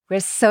We're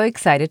so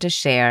excited to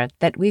share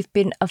that we've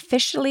been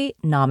officially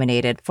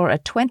nominated for a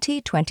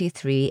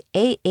 2023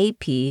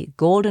 AAP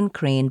Golden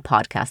Crane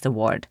Podcast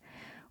Award.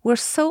 We're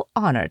so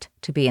honored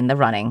to be in the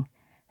running.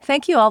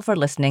 Thank you all for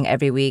listening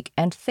every week,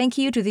 and thank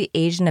you to the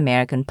Asian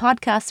American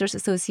Podcasters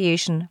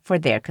Association for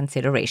their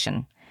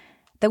consideration.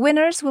 The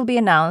winners will be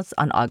announced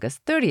on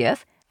August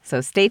 30th,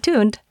 so stay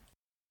tuned.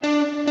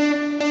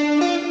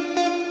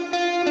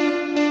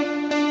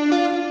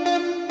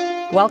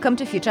 Welcome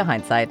to Future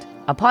Hindsight,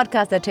 a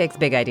podcast that takes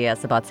big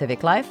ideas about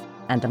civic life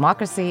and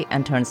democracy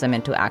and turns them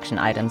into action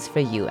items for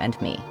you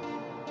and me.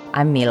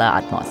 I'm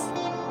Mila Atmos.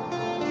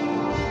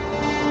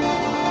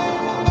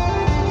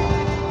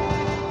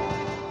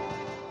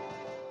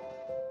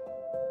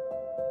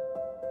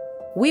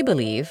 We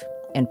believe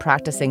in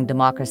practicing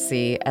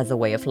democracy as a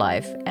way of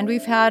life, and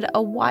we've had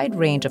a wide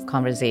range of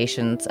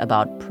conversations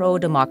about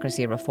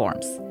pro-democracy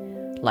reforms,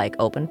 like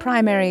open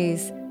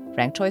primaries,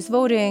 ranked choice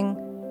voting,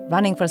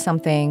 running for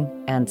something,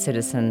 and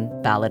citizen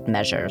ballot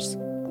measures.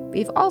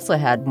 We've also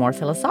had more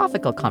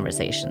philosophical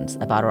conversations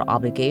about our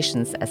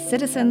obligations as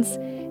citizens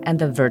and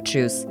the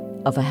virtues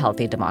of a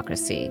healthy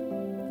democracy.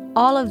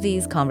 All of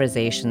these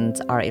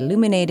conversations are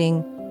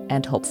illuminating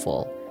and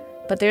hopeful,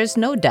 but there's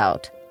no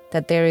doubt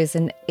that there is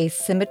an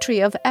asymmetry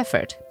of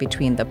effort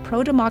between the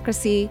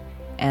pro-democracy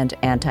and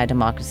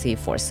anti-democracy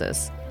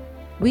forces.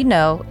 We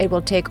know it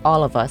will take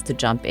all of us to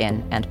jump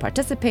in and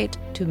participate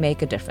to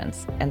make a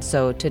difference. And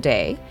so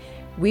today,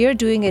 we are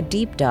doing a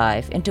deep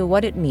dive into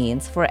what it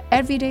means for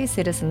everyday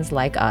citizens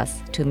like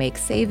us to make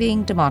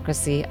saving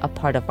democracy a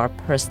part of our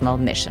personal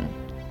mission.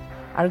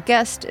 Our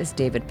guest is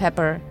David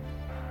Pepper,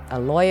 a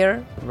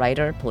lawyer,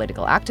 writer,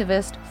 political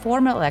activist,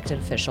 former elected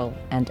official,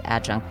 and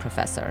adjunct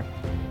professor.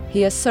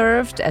 He has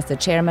served as the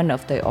chairman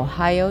of the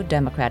Ohio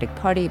Democratic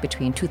Party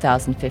between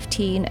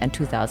 2015 and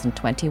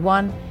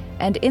 2021,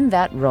 and in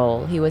that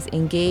role, he was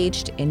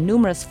engaged in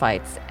numerous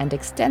fights and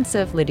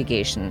extensive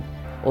litigation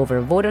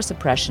over voter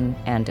suppression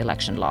and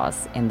election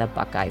laws in the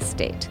Buckeye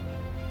State.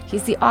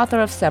 He's the author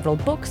of several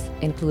books,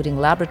 including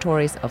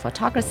Laboratories of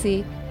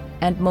Autocracy,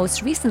 and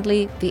most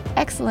recently, the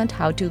excellent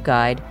how-to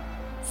guide,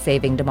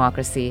 Saving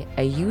Democracy,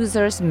 a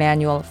user's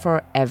manual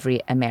for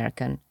every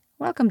American.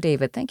 Welcome,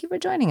 David. Thank you for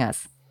joining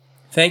us.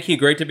 Thank you.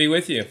 Great to be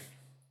with you.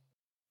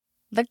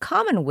 The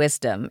common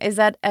wisdom is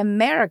that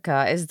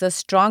America is the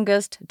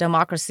strongest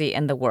democracy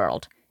in the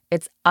world.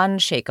 It's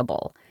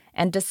unshakable.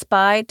 And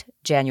despite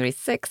January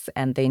 6th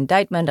and the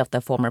indictment of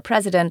the former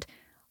president,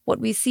 what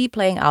we see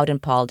playing out in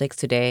politics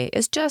today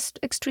is just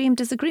extreme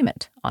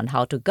disagreement on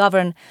how to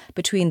govern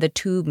between the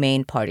two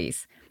main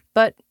parties.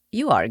 But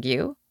you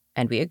argue,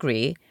 and we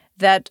agree,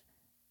 that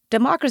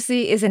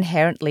democracy is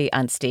inherently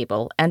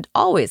unstable and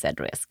always at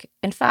risk.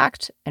 In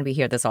fact, and we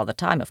hear this all the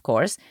time, of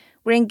course,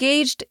 we're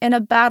engaged in a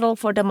battle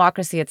for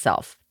democracy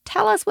itself.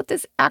 Tell us what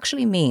this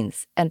actually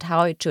means and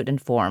how it should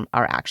inform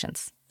our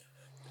actions.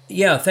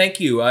 Yeah, thank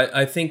you.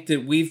 I think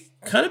that we've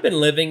kind of been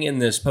living in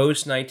this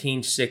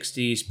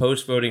post-1960s,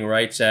 post-Voting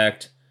Rights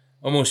Act,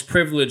 almost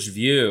privileged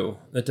view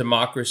that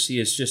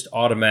democracy is just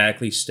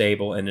automatically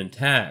stable and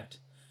intact.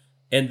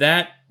 And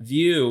that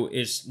view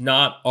is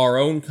not our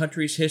own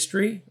country's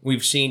history.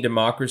 We've seen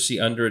democracy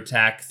under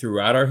attack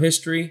throughout our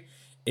history.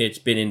 It's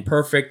been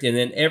imperfect. And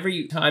then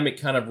every time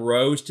it kind of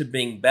rose to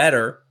being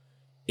better,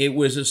 it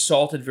was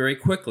assaulted very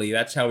quickly.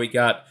 That's how we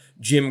got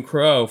Jim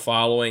Crow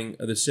following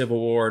the Civil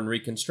War and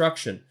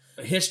Reconstruction.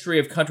 History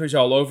of countries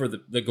all over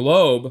the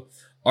globe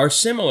are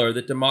similar,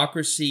 that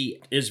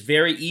democracy is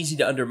very easy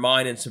to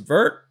undermine and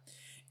subvert.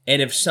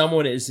 And if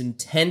someone is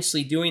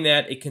intensely doing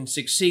that, it can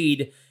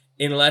succeed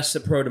unless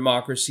the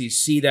pro-democracies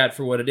see that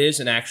for what it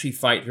is and actually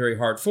fight very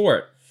hard for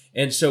it.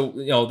 And so,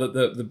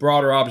 the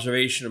broader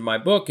observation of my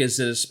book is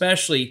that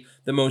especially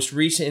the most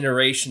recent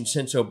iteration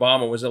since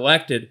Obama was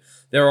elected,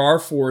 there are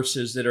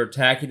forces that are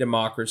attacking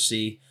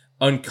democracy,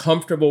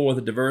 uncomfortable with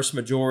a diverse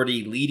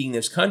majority leading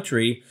this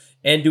country,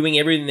 and doing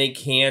everything they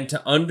can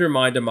to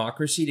undermine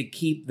democracy, to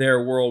keep their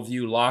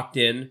worldview locked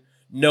in,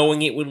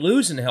 knowing it would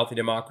lose in a healthy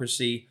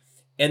democracy.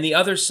 And the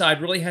other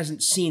side really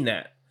hasn't seen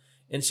that.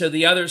 And so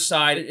the other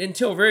side,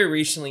 until very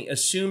recently,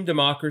 assumed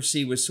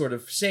democracy was sort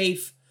of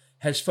safe,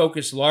 has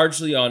focused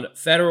largely on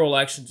federal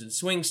elections in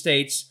swing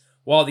states,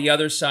 while the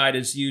other side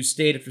has used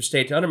state after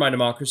state to undermine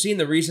democracy. And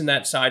the reason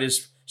that side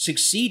is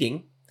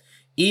succeeding,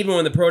 even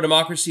when the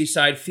pro-democracy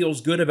side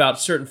feels good about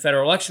certain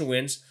federal election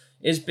wins,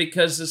 is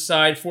because the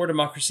side for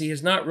democracy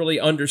has not really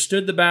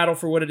understood the battle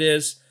for what it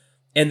is,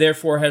 and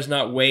therefore has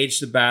not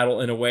waged the battle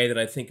in a way that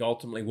I think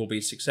ultimately will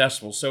be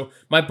successful. So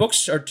my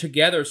books are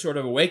together sort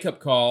of a wake-up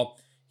call.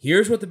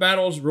 Here's what the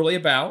battle is really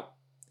about.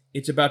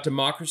 It's about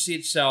democracy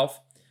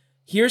itself.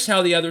 Here's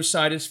how the other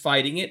side is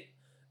fighting it.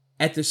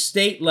 At the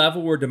state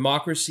level where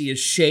democracy is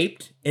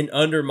shaped and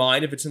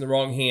undermined if it's in the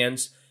wrong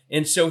hands.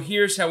 And so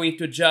here's how we have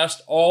to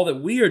adjust all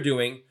that we are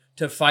doing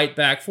to fight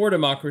back for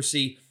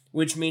democracy,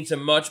 which means a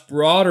much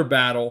broader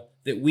battle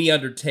that we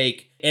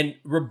undertake, and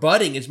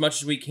rebutting as much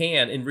as we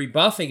can and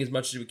rebuffing as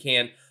much as we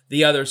can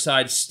the other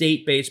side's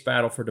state-based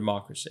battle for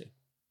democracy.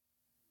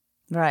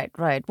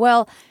 Right.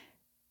 Well,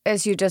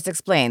 As you just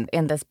explained,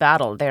 in this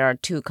battle, there are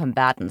two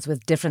combatants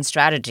with different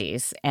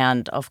strategies.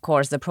 And of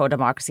course, the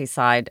pro-democracy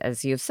side,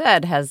 as you've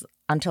said, has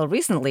until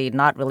recently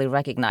not really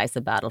recognized the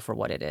battle for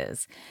what it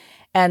is.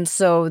 And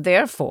so,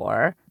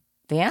 therefore,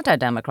 the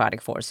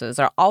anti-democratic forces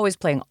are always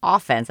playing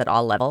offense at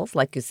all levels,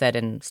 like you said,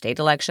 in state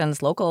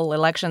elections, local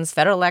elections,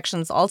 federal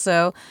elections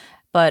also.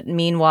 But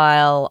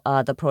meanwhile,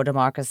 the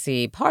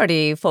pro-democracy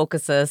party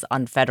focuses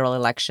on federal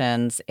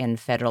elections in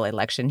federal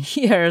election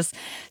years.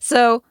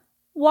 So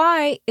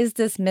why is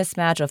this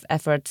mismatch of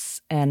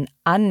efforts an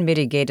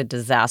unmitigated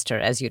disaster,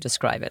 as you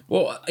describe it?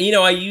 Well,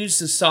 I use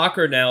the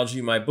soccer analogy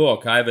in my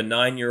book. I have a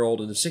 9-year-old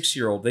and a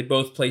 6-year-old. They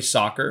both play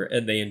soccer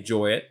and they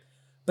enjoy it.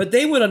 But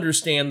they would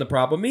understand the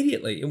problem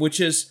immediately, which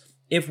is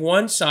if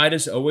one side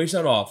is always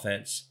on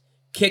offense,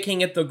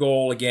 kicking at the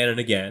goal again and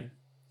again,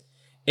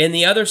 and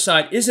the other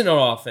side isn't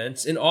on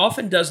offense and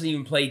often doesn't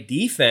even play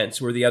defense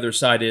where the other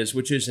side is,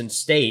 which is in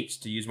states,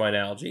 to use my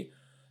analogy,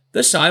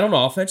 the side on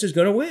offense is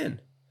going to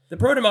win. The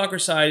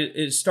pro-democracy side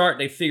is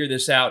starting to figure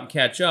this out and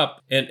catch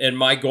up, and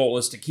my goal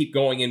is to keep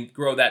going and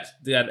grow that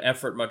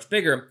effort much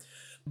bigger.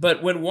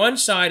 But when one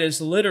side is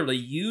literally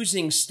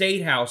using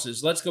state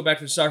houses, let's go back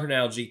to the soccer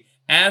analogy,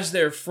 as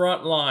their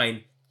front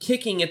line,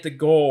 kicking at the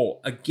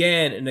goal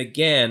again and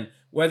again,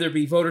 whether it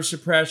be voter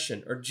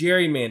suppression or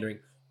gerrymandering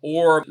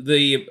or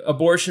the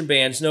abortion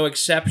bans, no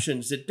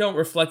exceptions, that don't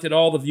reflect at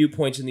all the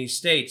viewpoints in these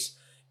states,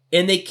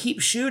 and they keep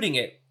shooting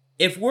it.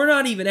 If we're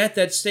not even at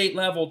that state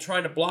level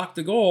trying to block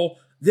the goal,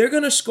 they're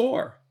going to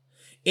score.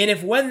 And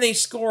if when they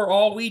score,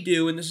 all we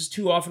do, and this is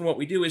too often what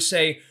we do, is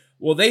say,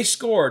 well, they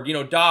scored,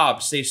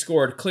 Dobbs, they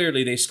scored.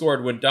 Clearly, they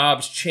scored when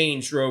Dobbs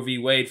changed Roe v.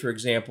 Wade, for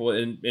example,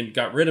 and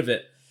got rid of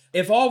it.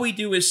 If all we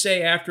do is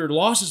say after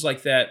losses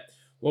like that,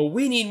 well,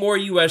 we need more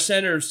U.S.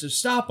 senators to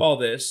stop all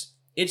this,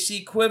 it's the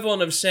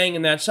equivalent of saying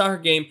in that soccer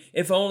game,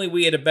 if only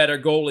we had a better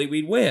goalie,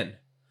 we'd win.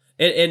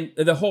 And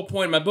the whole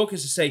point of my book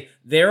is to say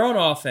they're on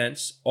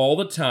offense all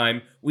the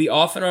time. We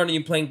often aren't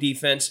even playing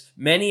defense.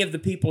 Many of the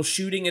people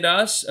shooting at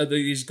us,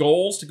 these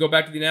goals, to go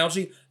back to the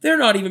analogy, they're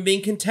not even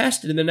being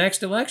contested in the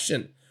next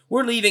election.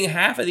 We're leaving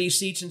half of these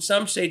seats in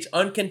some states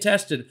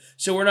uncontested,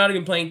 so we're not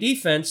even playing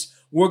defense.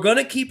 We're going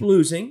to keep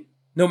losing,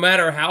 no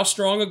matter how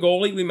strong a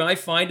goalie we might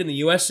find in the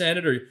U.S.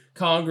 Senate or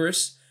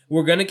Congress.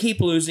 We're going to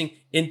keep losing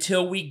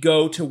until we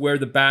go to where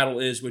the battle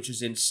is, which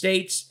is in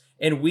states,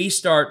 and we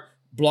start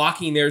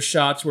blocking their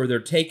shots where they're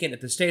taken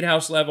at the state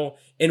house level,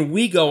 and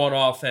we go on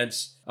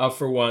offense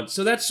for once.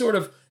 So that's sort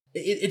of,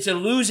 it's a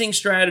losing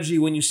strategy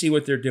when you see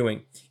what they're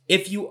doing.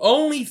 If you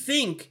only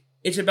think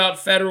it's about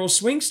federal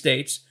swing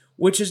states,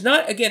 which is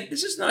not, again,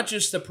 this is not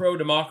just the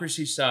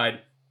pro-democracy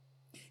side.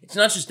 It's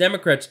not just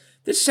Democrats.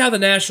 This is how the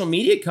national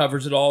media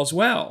covers it all as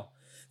well.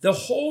 The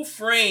whole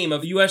frame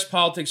of U.S.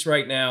 politics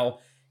right now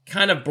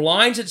kind of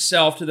blinds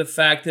itself to the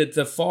fact that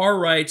the far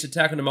right's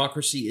attack on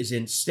democracy is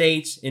in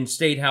states, in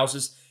state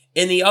houses,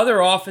 and the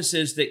other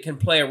offices that can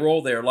play a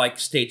role there, like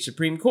state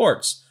Supreme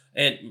Courts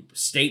and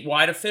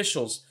statewide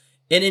officials.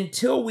 And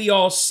until we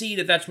all see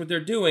that that's what they're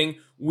doing,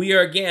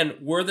 we're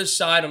the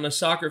side on the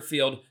soccer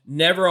field,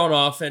 never on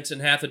offense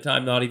and half the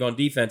time not even on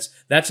defense.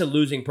 That's a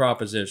losing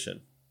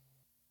proposition.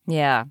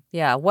 Yeah.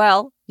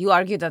 Well, you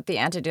argue that the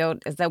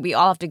antidote is that we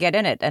all have to get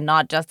in it, and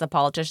not just the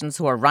politicians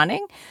who are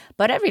running,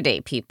 but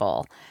everyday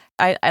people.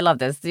 I love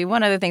this.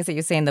 One of the things that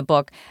you say in the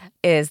book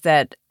is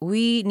that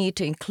we need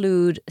to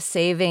include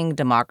saving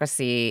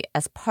democracy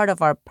as part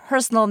of our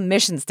personal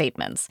mission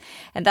statements.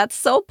 And that's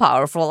so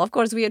powerful. Of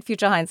course, we at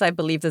Future Hindsight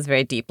believe this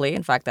very deeply.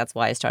 In fact, that's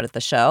why I started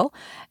the show.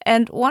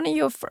 And one of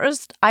your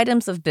first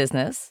items of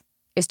business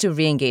is to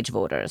re-engage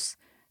voters.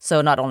 So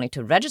not only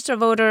to register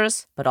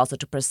voters, but also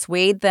to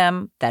persuade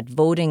them that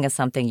voting is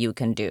something you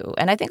can do.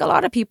 And I think a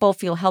lot of people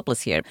feel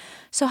helpless here.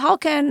 So how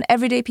can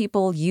everyday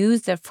people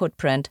use their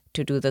footprint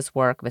to do this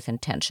work with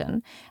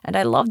intention? And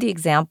I love the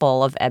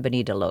example of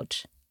Ebony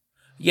Deloach.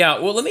 Yeah,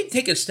 well, let me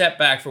take a step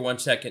back for 1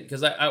 second,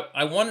 because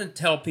I want to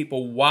tell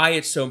people why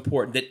it's so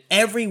important that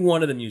every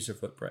one of them use their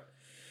footprint.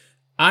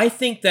 I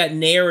think that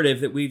narrative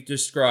that we've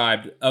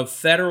described of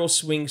federal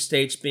swing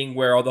states being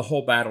where the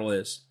whole battle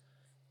is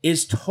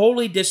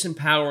totally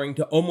disempowering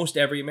to almost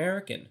every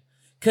American,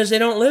 because they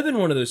don't live in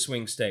one of those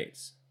swing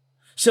states.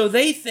 So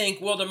they think,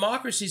 well,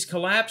 democracy's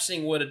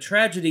collapsing, what a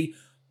tragedy,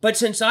 but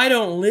since I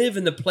don't live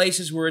in the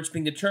places where it's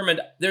being determined,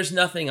 there's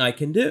nothing I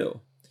can do.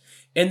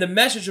 And the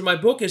message of my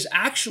book is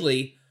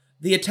actually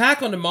the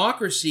attack on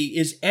democracy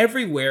is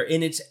everywhere,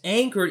 and it's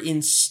anchored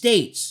in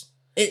states.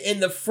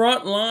 And the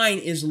front line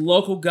is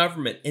local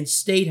government and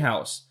state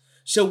house.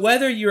 So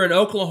whether you're in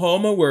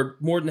Oklahoma, where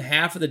more than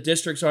half of the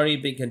districts aren't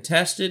even being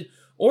contested,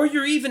 or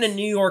you're even in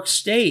New York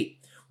State,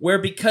 where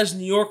because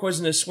New York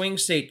wasn't a swing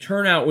state,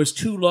 turnout was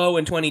too low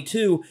in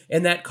 22,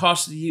 and that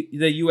cost the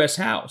U.S.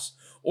 House.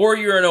 Or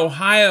you're in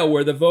Ohio,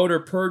 where the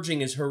voter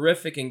purging is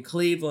horrific in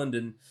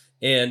Cleveland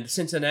and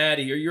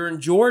Cincinnati, or you're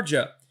in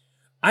Georgia.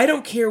 I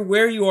don't care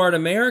where you are in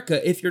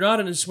America. If you're not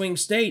in a swing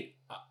state,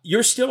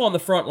 you're still on the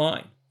front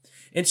line.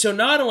 And so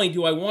not only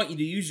do I want you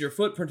to use your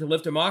footprint to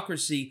lift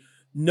democracy,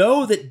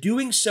 know that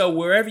doing so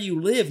wherever you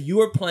live,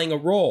 you are playing a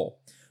role.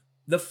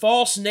 the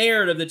false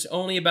narrative that's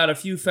only about a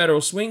few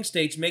federal swing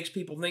states makes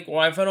people think,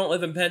 well, if I don't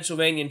live in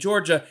Pennsylvania and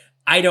Georgia,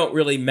 I don't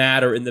really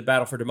matter in the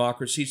battle for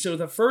democracy. So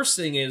the first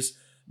thing is,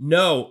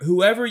 no,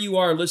 whoever you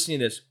are listening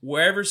to this,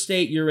 wherever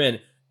state you're in,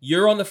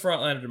 you're on the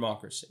front line of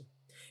democracy.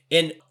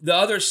 And the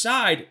other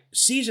side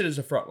sees it as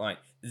a front line.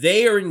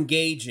 They are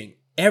engaging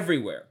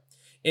everywhere.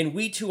 And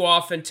we too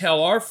often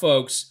tell our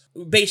folks,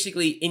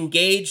 basically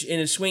engage in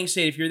a swing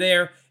state if you're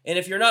there. And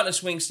if you're not in a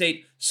swing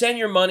state, send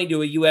your money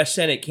to a U.S.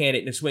 Senate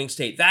candidate in a swing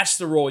state. That's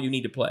the role you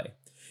need to play.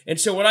 And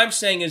so what I'm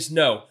saying is,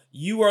 no,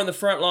 you are on the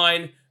front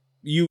line.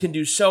 You can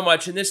do so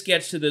much. And this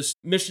gets to this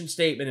mission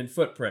statement and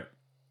footprint.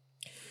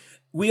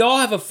 We all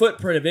have a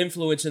footprint of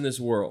influence in this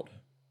world.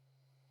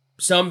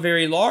 Some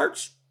very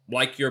large,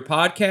 like your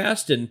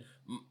podcast and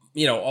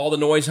all the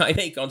noise I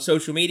make on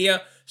social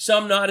media.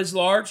 Some not as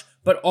large,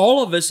 but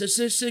all of us is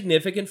a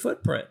significant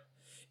footprint.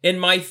 And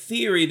my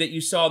theory that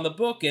you saw in the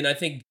book, and I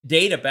think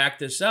data back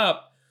this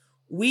up,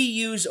 we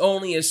use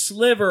only a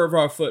sliver of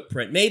our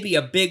footprint, maybe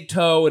a big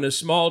toe and a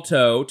small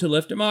toe to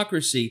lift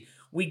democracy.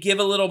 We give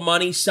a little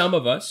money, some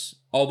of us,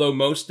 although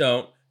most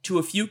don't, to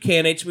a few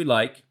candidates we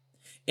like.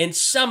 And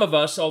some of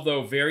us,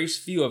 although very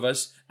few of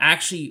us,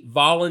 actually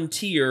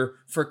volunteer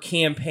for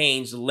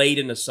campaigns late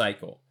in the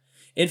cycle.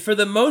 And for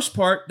the most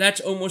part, that's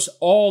almost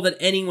all that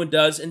anyone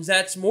does, and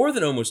that's more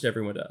than almost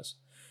everyone does.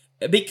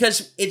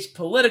 Because it's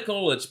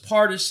political, it's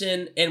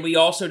partisan, and we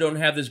also don't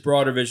have this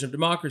broader vision of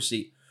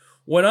democracy.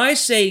 When I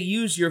say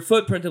use your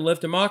footprint to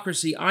lift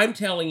democracy, I'm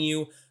telling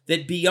you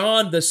that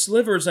beyond the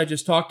slivers I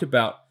just talked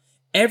about,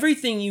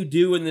 everything you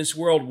do in this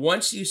world,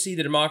 once you see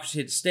the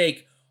democracy at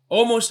stake,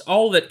 almost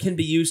all of it can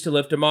be used to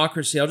lift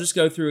democracy. I'll just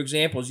go through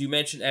examples. You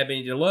mentioned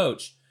Ebony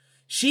DeLoach.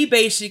 She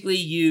basically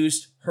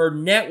used her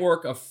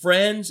network of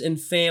friends and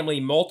family,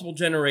 multiple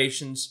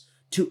generations,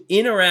 to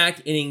interact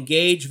and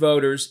engage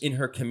voters in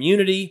her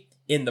community,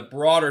 in the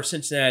broader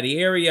Cincinnati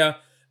area,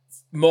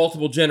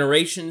 multiple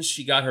generations.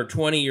 She got her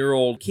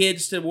 20-year-old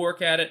kids to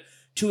work at it,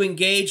 to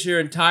engage their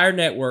entire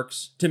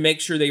networks to make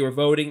sure they were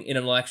voting in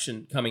an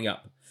election coming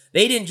up.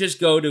 They didn't just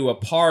go to a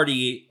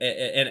party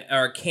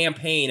or a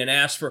campaign and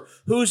ask for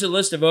who's the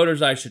list of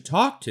voters I should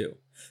talk to.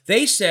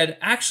 They said,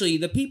 actually,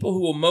 the people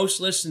who will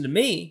most listen to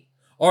me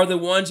are the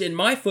ones in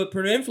my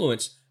footprint of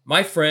influence,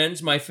 my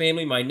friends, my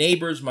family, my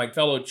neighbors, my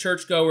fellow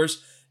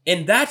churchgoers,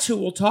 and that's who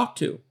we'll talk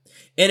to.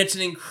 And it's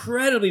an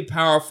incredibly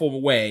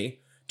powerful way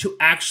to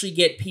actually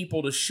get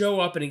people to show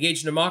up and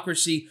engage in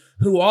democracy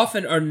who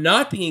often are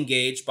not being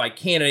engaged by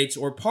candidates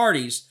or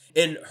parties.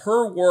 And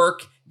her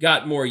work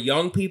got more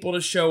young people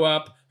to show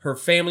up, her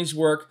family's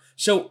work.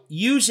 So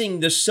using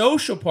the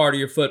social part of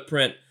your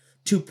footprint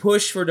to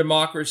push for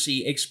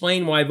democracy,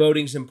 explain why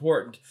voting's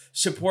important,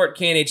 support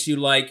candidates you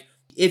like.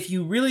 If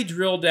you really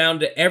drill down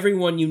to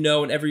everyone you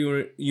know and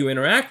everyone you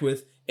interact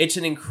with, it's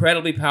an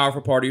incredibly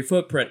powerful part of your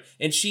footprint.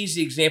 And she's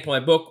the example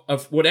in my book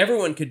of what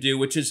everyone could do,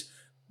 which is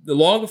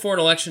long before an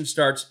election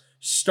starts,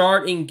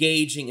 start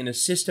engaging in a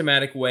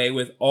systematic way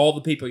with all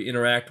the people you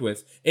interact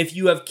with. If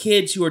you have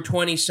kids who are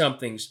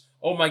 20-somethings,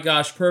 oh my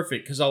gosh,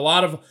 perfect, because a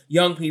lot of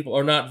young people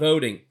are not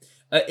voting.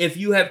 If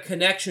you have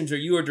connections or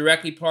you are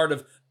directly part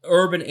of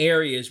urban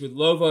areas with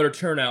low voter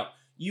turnout,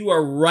 you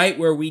are right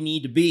where we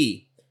need to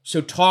be.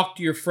 So talk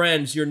to your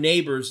friends, your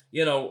neighbors,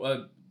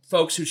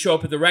 folks who show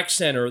up at the rec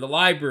center or the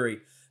library.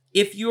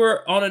 If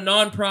you're on a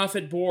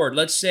nonprofit board,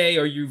 let's say,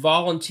 or you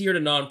volunteered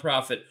a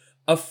nonprofit,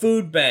 a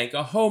food bank,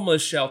 a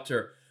homeless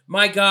shelter,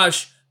 my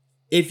gosh,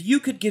 if you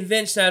could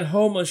convince that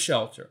homeless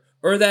shelter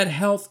or that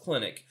health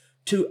clinic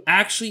to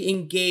actually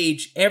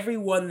engage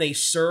everyone they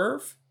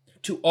serve,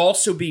 to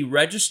also be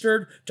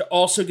registered, to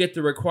also get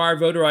the required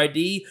voter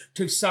ID,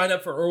 to sign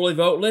up for early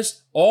vote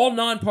list, all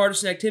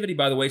nonpartisan activity,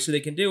 by the way, so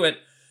they can do it.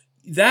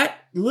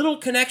 That little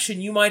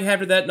connection you might have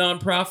to that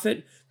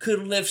nonprofit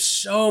could lift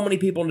so many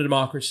people into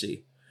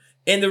democracy.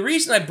 And the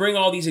reason I bring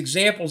all these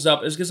examples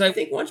up is because I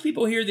think once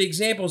people hear the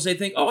examples, they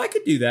think, oh, I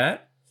could do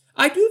that.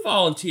 I do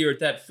volunteer at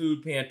that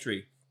food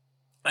pantry.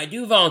 I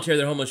do volunteer at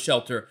the homeless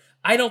shelter.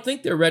 I don't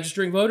think they're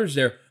registering voters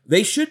there.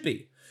 They should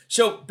be.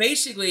 So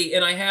basically,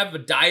 and I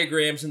have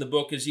diagrams in the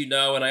book, as you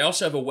know, and I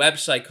also have a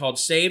website called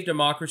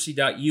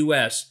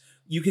savedemocracy.us.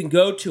 You can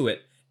go to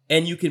it,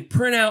 and you can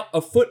print out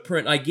a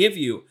footprint I give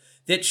you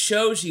that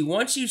shows you,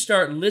 once you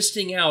start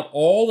listing out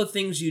all the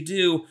things you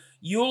do,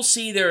 you'll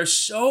see there are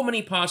so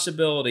many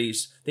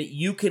possibilities that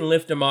you can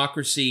lift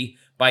democracy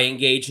by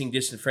engaging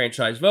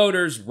disenfranchised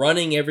voters,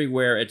 running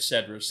everywhere,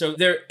 etc. So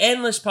there are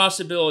endless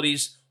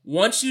possibilities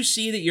once you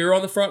see that you're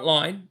on the front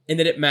line and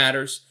that it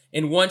matters,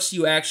 and once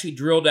you actually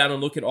drill down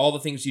and look at all the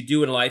things you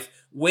do in life,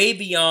 way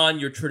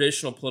beyond your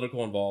traditional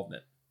political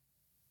involvement.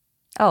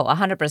 Oh,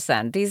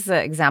 100%. These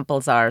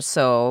examples are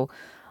so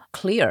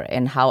clear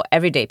in how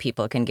everyday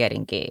people can get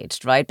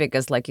engaged, right?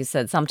 Because like you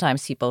said,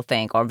 sometimes people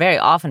think, or very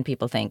often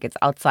people think, it's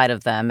outside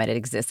of them and it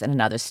exists in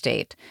another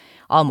state,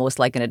 almost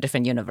like in a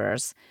different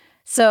universe.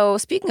 So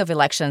speaking of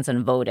elections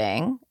and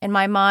voting, in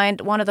my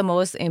mind, one of the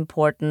most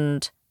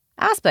important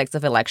aspects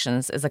of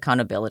elections is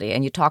accountability,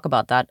 and you talk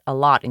about that a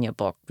lot in your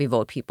book. We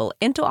vote people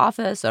into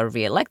office or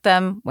re-elect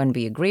them when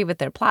we agree with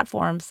their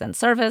platforms and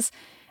service,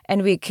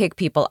 and we kick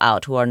people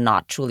out who are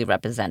not truly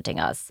representing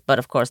us. But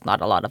of course,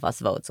 not a lot of us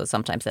vote, so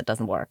sometimes that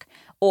doesn't work.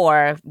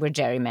 Or we're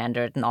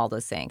gerrymandered and all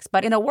those things.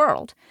 But in a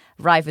world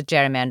rife with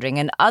gerrymandering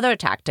and other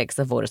tactics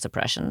of voter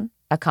suppression,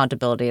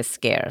 accountability is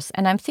scarce.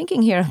 And I'm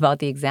thinking here about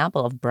the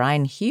example of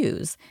Brian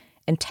Hughes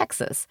in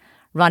Texas,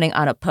 running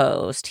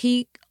unopposed.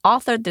 He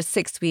authored the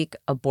 6-week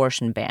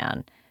abortion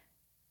ban.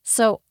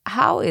 So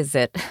how is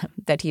it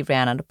that he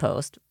ran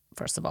unopposed,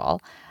 first of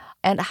all?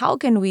 And how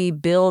can we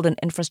build an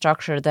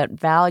infrastructure that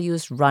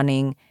values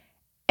running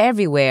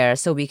everywhere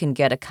so we can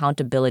get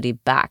accountability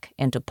back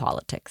into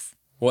politics?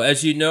 Well,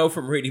 as you know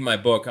from reading my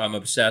book, I'm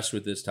obsessed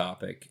with this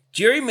topic.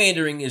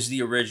 Gerrymandering is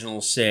the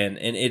original sin,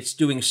 and it's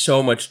doing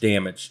so much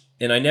damage.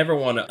 And I never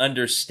want to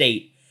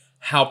understate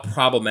how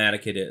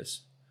problematic it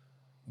is.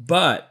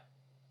 But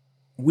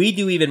we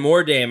do even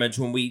more damage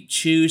when we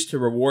choose to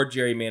reward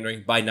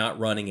gerrymandering by not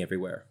running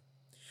everywhere.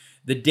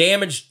 The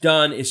damage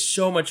done is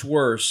so much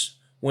worse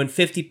when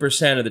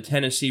 50% of the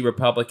Tennessee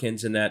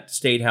Republicans in that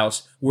state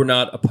house were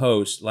not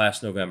opposed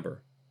last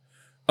November.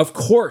 Of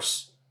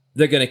course,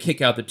 they're going to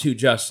kick out the 2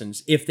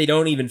 Justins if they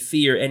don't even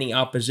fear any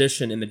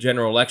opposition in the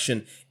general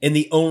election, and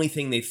the only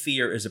thing they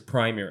fear is a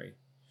primary.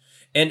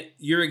 And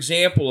your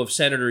example of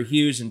Senator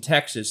Hughes in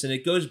Texas, and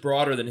it goes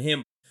broader than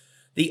him,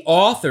 the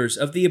authors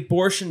of the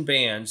abortion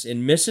bans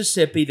in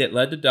Mississippi that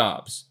led to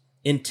Dobbs,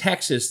 in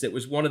Texas that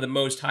was one of the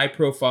most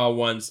high-profile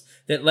ones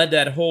that led to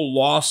that whole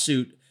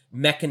lawsuit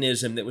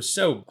mechanism that was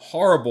so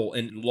horrible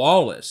and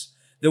lawless.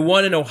 The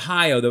one in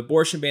Ohio, the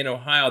abortion ban in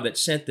Ohio that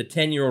sent the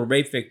 10-year-old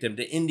rape victim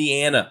to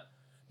Indiana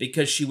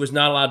because she was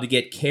not allowed to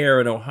get care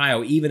in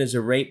Ohio, even as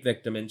a rape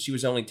victim, and she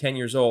was only 10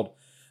 years old.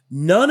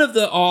 None of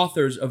the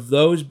authors of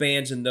those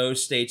bans in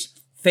those states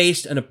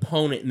faced an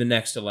opponent in the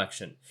next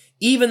election,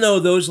 even though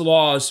those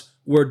laws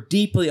were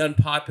deeply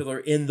unpopular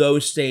in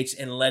those states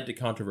and led to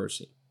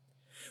controversy.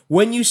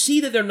 When you see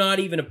that they're not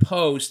even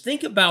opposed,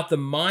 think about the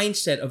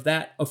mindset of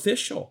that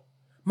official.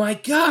 My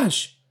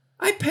gosh,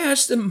 I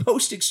passed the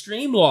most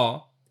extreme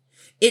law.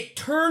 It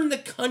turned the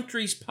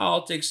country's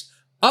politics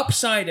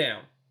upside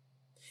down.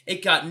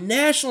 It got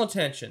national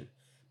attention.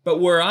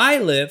 But where I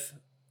live,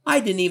 I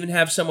didn't even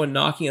have someone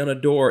knocking on a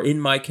door in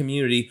my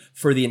community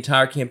for the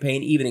entire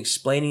campaign, even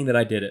explaining that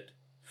I did it.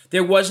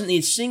 There wasn't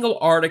a single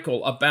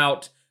article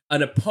about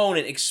an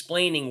opponent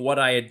explaining what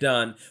I had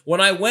done.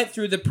 When I went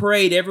through the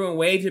parade, everyone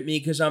waved at me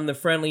because I'm the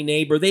friendly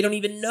neighbor. They don't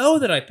even know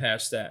that I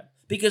passed that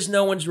because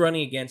no one's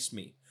running against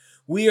me.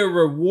 We are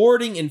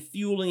rewarding and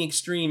fueling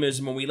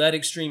extremism when we let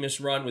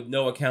extremists run with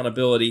no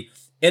accountability.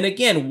 And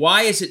again,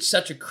 why is it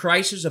such a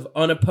crisis of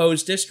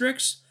unopposed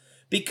districts?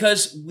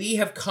 Because we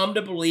have come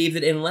to believe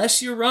that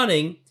unless you're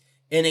running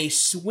in a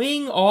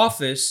swing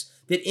office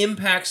that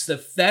impacts the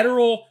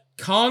federal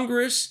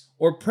Congress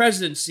or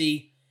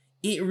presidency,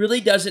 it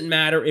really doesn't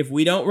matter if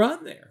we don't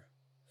run there.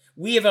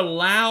 We have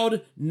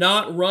allowed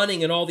not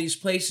running in all these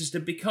places to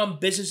become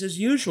business as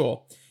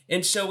usual.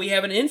 And so we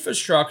have an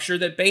infrastructure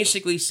that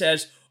basically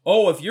says,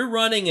 oh, if you're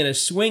running in a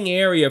swing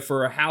area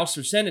for a House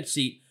or Senate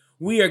seat,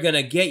 we are going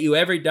to get you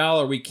every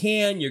dollar we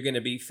can. You're going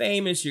to be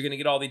famous. You're going to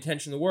get all the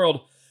attention in the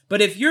world.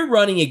 But if you're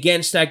running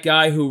against that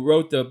guy who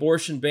wrote the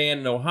abortion ban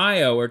in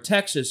Ohio or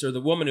Texas or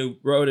the woman who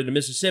wrote it in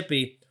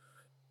Mississippi,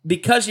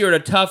 because you're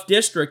in a tough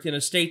district in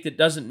a state that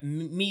doesn't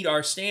meet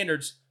our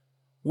standards,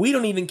 we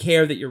don't even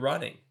care that you're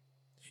running.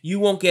 You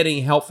won't get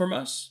any help from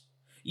us.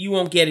 You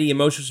won't get any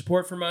emotional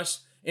support from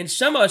us. And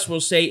some of us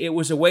will say it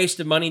was a waste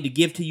of money to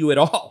give to you at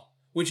all,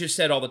 which is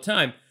said all the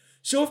time.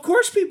 So of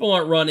course people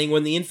aren't running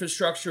when the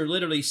infrastructure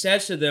literally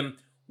says to them,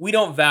 we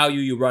don't value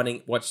you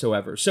running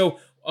whatsoever. So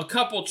a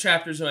couple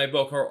chapters in my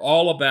book are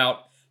all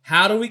about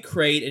how do we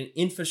create an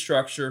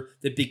infrastructure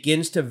that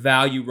begins to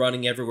value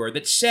running everywhere,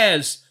 that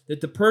says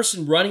that the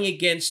person running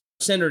against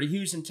Senator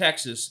Hughes in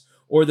Texas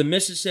or the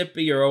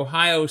Mississippi or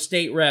Ohio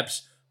state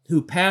reps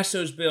who pass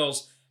those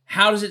bills,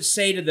 how does it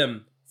say to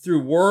them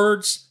through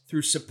words,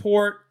 through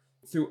support,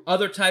 through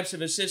other types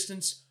of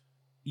assistance,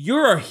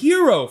 you're a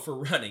hero for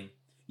running.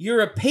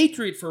 You're a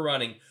patriot for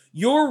running.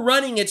 Your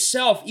running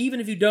itself, even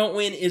if you don't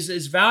win, is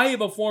as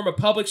valuable a form of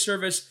public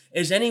service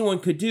as anyone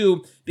could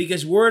do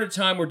because we're at a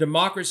time where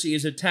democracy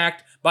is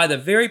attacked by the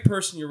very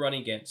person you're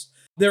running against.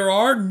 There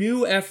are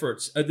new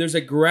efforts. There's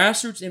a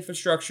grassroots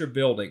infrastructure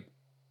building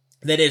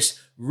that is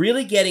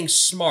really getting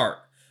smart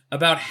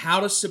about how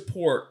to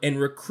support and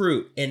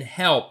recruit and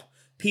help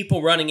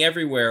people running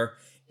everywhere.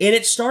 And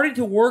it's starting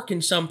to work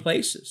in some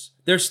places.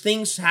 There's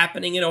things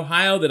happening in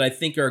Ohio that I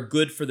think are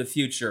good for the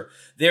future.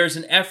 There's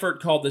an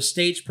effort called the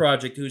States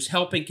Project who's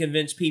helping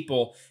convince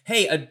people,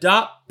 hey,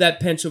 adopt that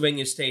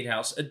Pennsylvania State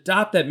House,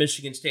 adopt that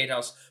Michigan State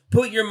House,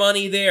 put your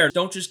money there.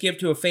 Don't just give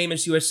to a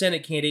famous U.S.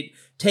 Senate candidate.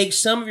 Take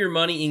some of your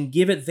money and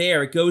give it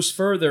there. It goes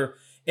further.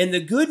 And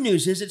the good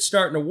news is it's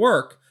starting to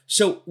work.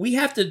 So we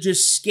have to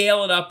just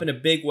scale it up in a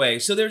big way.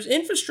 So there's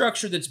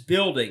infrastructure that's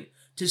building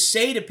to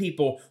say to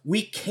people,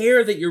 we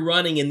care that you're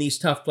running in these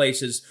tough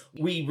places.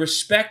 We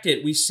respect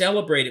it. We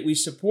celebrate it. We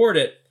support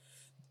it.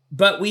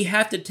 But we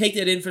have to take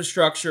that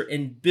infrastructure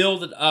and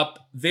build it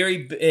up very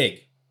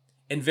big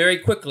and very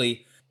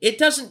quickly. It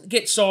doesn't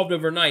get solved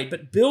overnight,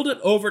 but build it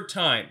over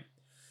time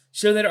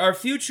so that our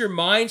future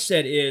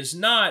mindset is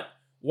not,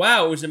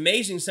 wow, it was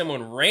amazing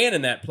someone ran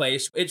in that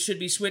place. It should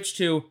be switched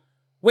to,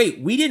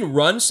 wait, we didn't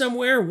run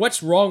somewhere?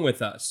 What's wrong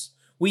with us?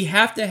 We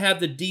have to have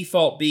the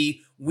default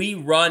be, we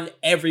run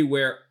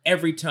everywhere,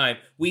 every time.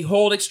 We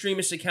hold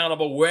extremists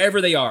accountable wherever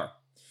they are.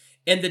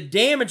 And the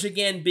damage,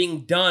 again,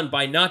 being done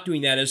by not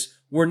doing that is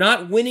we're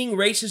not winning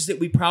races that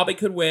we probably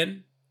could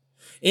win.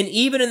 And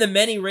even in the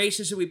many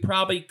races that we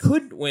probably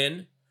couldn't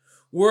win,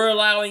 we're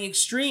allowing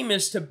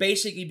extremists to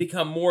basically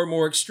become more and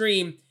more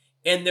extreme,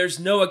 and there's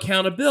no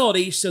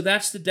accountability, so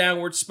that's the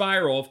downward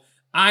spiral of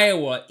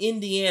Iowa,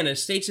 Indiana,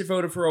 states that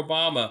voted for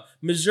Obama,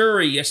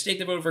 Missouri, a state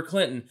that voted for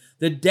Clinton.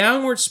 The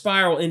downward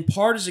spiral in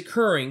part is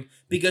occurring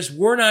because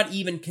we're not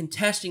even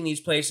contesting these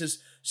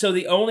places, so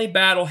the only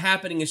battle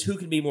happening is who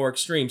can be more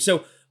extreme.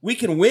 So we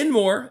can win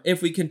more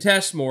if we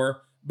contest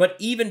more, but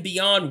even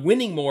beyond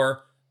winning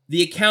more,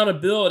 the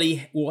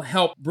accountability will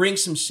help bring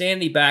some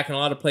sanity back in a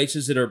lot of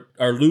places that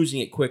are losing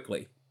it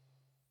quickly.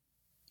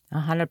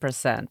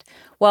 100%.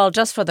 Well,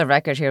 just for the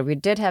record here, we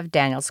did have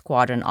Daniel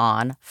Squadron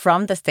on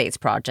from the States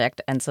Project,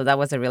 and so that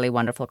was a really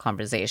wonderful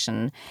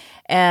conversation.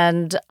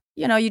 And,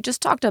 you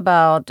just talked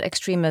about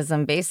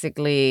extremism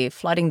basically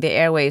flooding the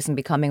airways and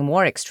becoming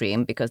more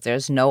extreme because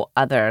there's no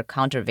other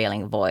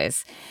countervailing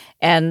voice.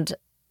 And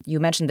you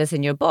mentioned this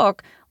in your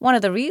book. One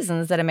of the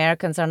reasons that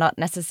Americans are not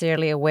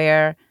necessarily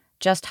aware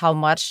just how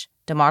much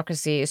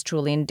democracy is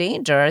truly in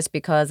danger is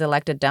because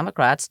elected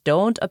Democrats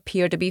don't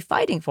appear to be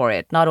fighting for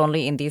it, not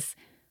only in these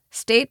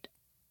state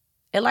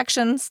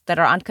elections that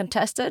are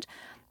uncontested,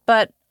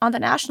 but on the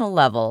national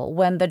level,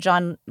 when the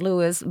John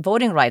Lewis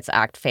Voting Rights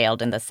Act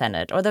failed in the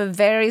Senate, or the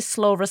very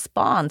slow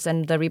response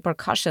and the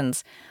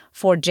repercussions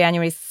for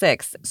January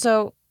 6th.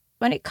 So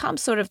when it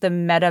comes sort of the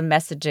meta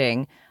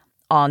messaging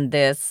on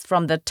this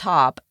from the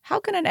top, how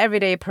can an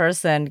everyday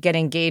person get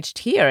engaged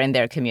here in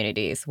their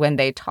communities when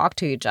they talk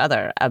to each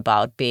other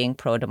about being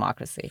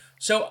pro-democracy?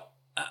 So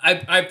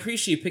I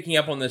appreciate you picking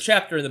up on the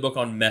chapter in the book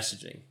on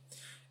messaging.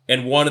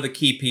 And one of the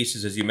key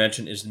pieces, as you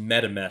mentioned, is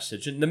meta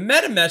message. And the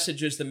meta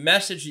message is the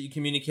message that you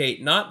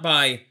communicate not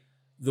by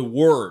the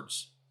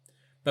words,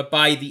 but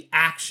by the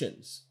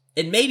actions,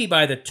 and maybe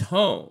by the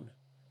tone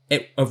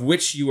of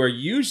which you are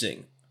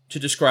using to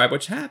describe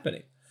what's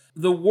happening.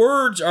 The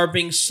words are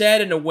being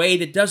said in a way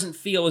that doesn't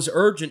feel as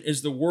urgent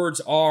as the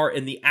words are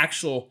in the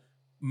actual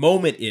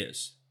moment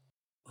is.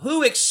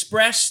 Who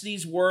expressed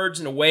these words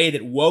in a way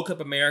that woke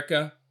up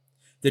America?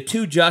 The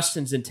two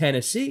Justins in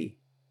Tennessee.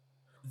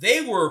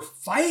 They were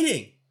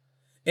fighting.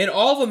 In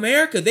all of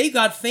America, they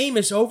got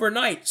famous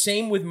overnight.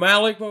 Same with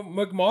Malik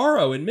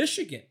McMorrow in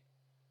Michigan.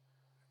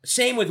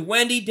 Same with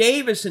Wendy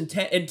Davis in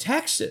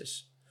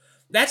Texas.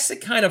 That's the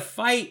kind of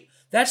fight,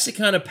 that's the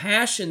kind of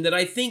passion that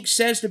I think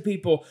says to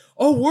people,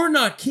 oh, we're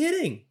not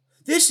kidding.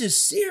 This is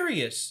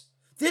serious.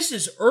 This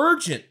is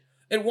urgent.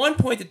 At one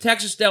point, the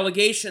Texas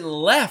delegation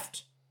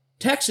left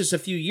Texas a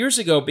few years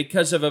ago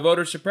because of a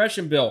voter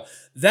suppression bill.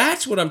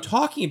 That's what I'm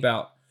talking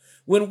about.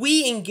 When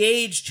we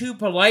engage too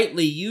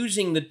politely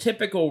using the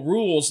typical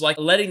rules like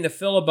letting the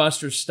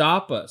filibuster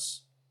stop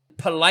us,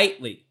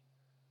 politely.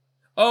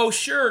 Oh,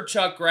 sure,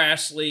 Chuck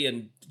Grassley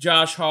and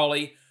Josh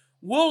Hawley,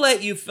 we'll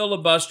let you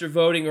filibuster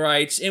voting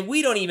rights, and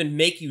we don't even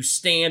make you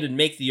stand and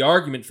make the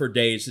argument for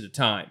days at a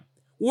time.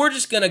 We're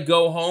just going to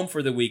go home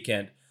for the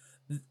weekend.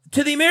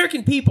 To the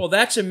American people,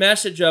 that's a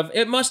message of,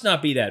 it must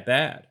not be that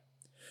bad.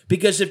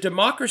 Because if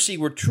democracy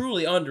were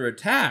truly under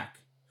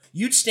attack,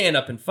 you'd stand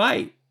up and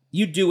fight.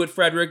 You'd do what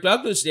Frederick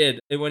Douglass did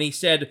when he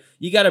said,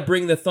 you got to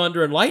bring the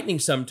thunder and lightning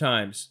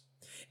sometimes.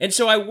 And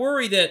so I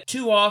worry that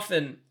too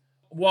often,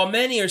 while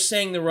many are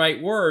saying the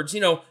right words,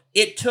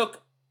 it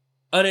took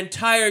an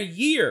entire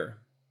year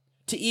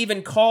to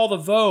even call the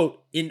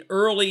vote in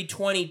early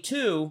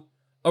 22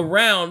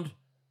 around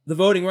the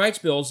voting rights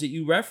bills that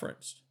you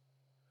referenced.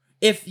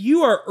 If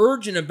you are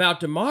urgent about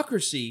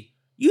democracy,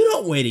 you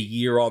don't wait a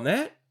year on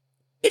that.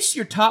 It's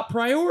your top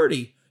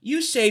priority.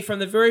 You say from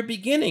the very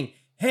beginning,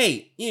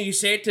 hey, you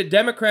say it to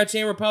Democrats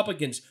and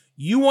Republicans,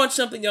 you want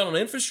something done on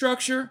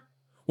infrastructure?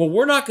 Well,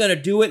 we're not going to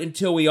do it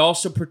until we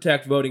also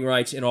protect voting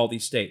rights in all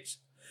these states.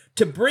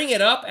 To bring it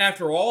up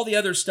after all the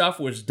other stuff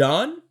was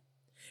done,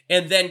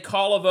 and then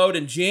call a vote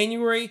in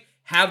January,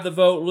 have the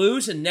vote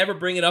lose, and never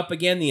bring it up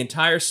again the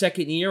entire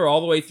second year,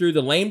 all the way through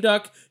the lame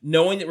duck,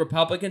 knowing that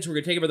Republicans were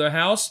going to take over their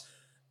House,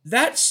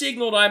 that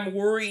signaled, I'm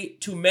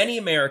worried, to many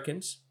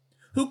Americans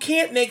who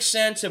can't make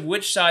sense of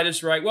which side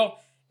is right. Well,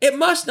 it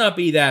must not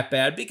be that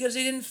bad because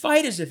they didn't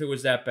fight as if it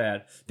was that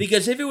bad.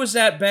 Because if it was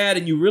that bad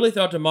and you really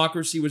thought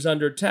democracy was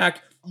under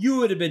attack, you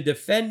would have been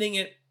defending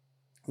it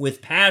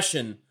with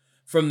passion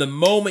from the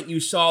moment you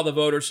saw the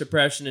voter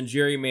suppression and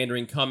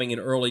gerrymandering coming in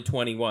early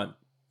 21.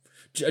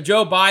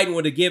 Joe Biden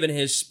would have given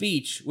his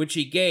speech, which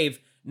he gave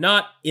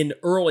not in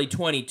early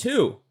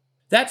 22.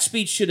 That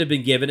speech should have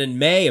been given in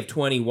May of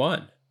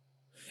 21.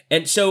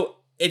 And so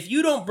if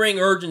you don't bring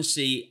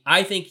urgency,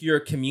 I think you're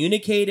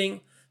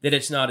communicating that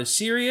it's not as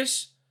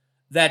serious.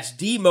 that's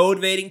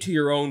demotivating to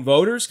your own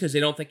voters because they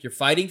don't think you're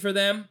fighting for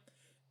them.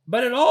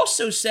 But it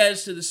also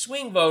says to the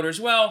swing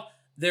voters, well,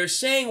 they're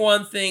saying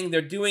one thing,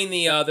 they're doing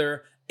the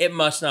other. It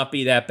must not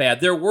be that bad.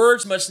 Their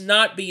words must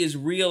not be as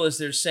real as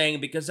they're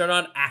saying because they're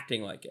not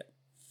acting like it.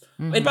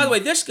 Mm-hmm. And by the way,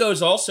 this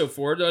goes also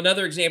for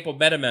another example,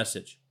 meta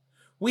message.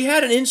 We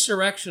had an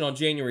insurrection on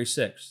January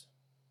 6th.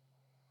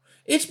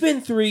 It's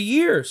been 3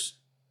 years.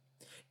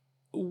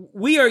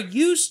 We are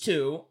used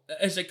to,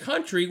 as a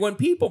country, when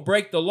people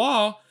break the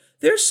law,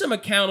 there's some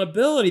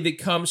accountability that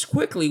comes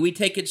quickly. We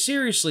take it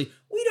seriously.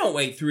 We don't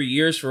wait 3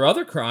 years for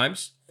other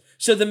crimes.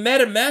 So the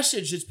meta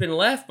message that's been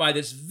left by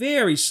this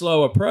very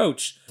slow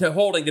approach to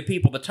holding the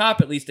people at the top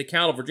at least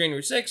accountable for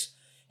January 6th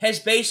has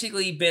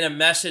basically been a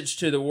message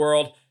to the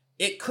world.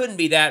 It couldn't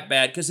be that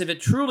bad because if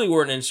it truly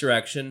were an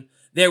insurrection,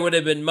 there would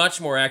have been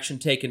much more action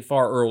taken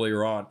far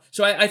earlier on.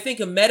 So I think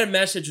a meta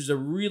message is a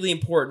really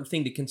important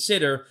thing to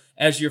consider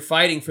as you're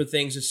fighting for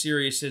things as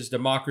serious as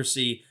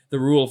democracy, the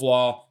rule of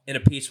law, and a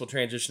peaceful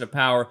transition of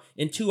power.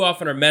 And too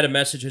often our meta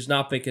message has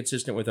not been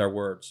consistent with our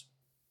words.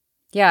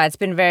 Yeah, it's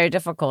been very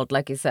difficult,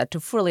 like you said, to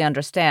fully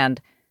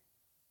understand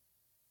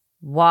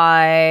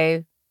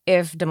why,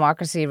 if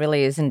democracy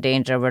really is in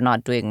danger, we're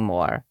not doing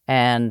more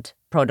and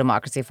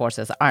pro-democracy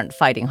forces aren't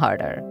fighting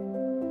harder.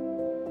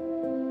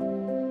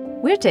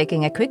 We're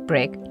taking a quick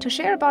break to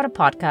share about a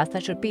podcast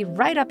that should be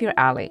right up your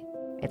alley.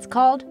 It's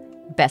called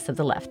Best of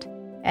the Left.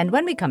 And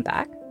when we come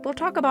back, we'll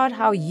talk about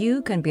how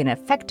you can be an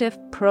effective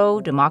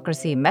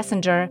pro-democracy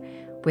messenger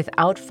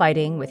without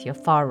fighting with your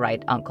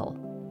far-right uncle.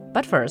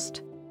 But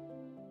first,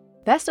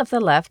 Best of the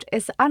Left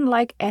is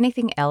unlike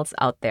anything else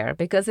out there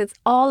because it's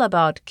all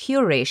about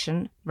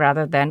curation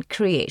rather than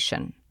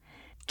creation.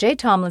 Jay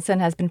Tomlinson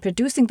has been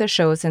producing the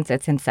show since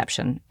its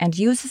inception and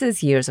uses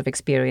his years of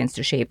experience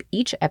to shape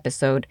each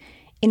episode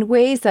in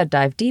ways that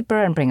dive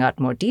deeper and bring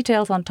out more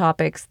details on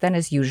topics than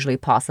is usually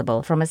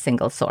possible from a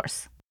single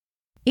source.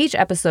 Each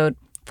episode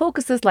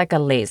focuses like a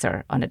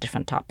laser on a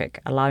different topic,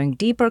 allowing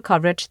deeper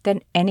coverage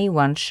than any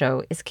one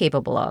show is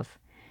capable of.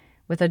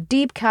 With a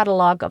deep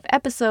catalog of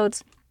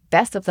episodes,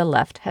 Best of the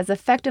Left has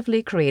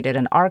effectively created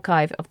an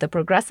archive of the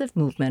progressive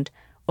movement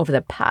over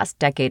the past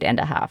decade and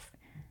a half.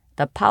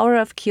 The power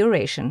of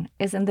curation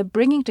is in the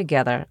bringing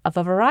together of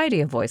a variety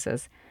of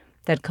voices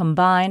that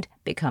combined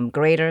become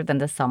greater than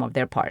the sum of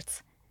their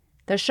parts.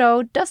 The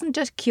show doesn't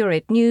just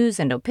curate news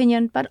and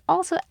opinion, but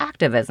also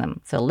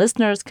activism, so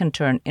listeners can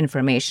turn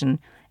information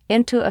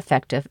into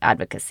effective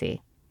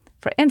advocacy.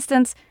 For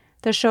instance,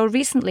 the show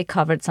recently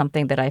covered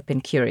something that I've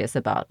been curious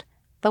about: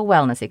 the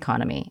wellness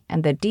economy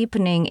and the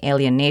deepening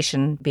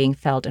alienation being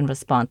felt in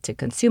response to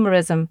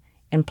consumerism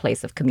in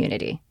place of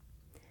community.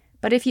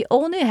 But if you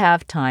only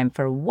have time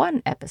for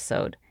one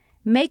episode,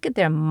 make it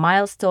their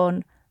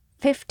milestone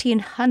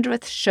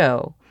 1500th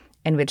show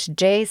in which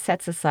Jay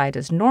sets aside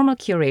his normal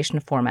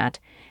curation format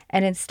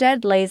and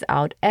instead lays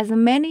out as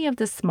many of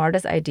the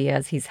smartest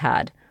ideas he's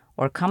had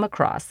or come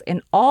across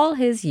in all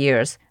his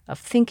years of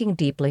thinking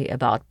deeply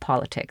about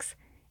politics.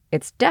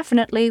 It's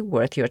definitely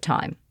worth your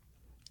time.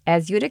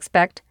 As you'd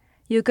expect,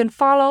 you can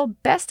follow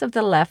Best of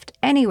the Left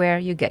anywhere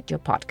you get your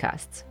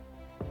podcasts.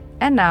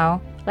 And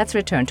now, let's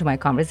return to my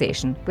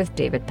conversation with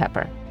David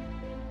Pepper.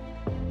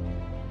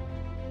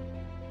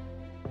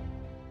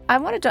 I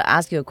wanted to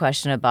ask you a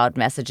question about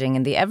messaging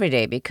in the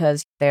everyday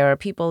because there are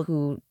people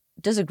who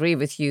disagree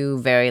with you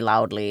very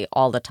loudly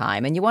all the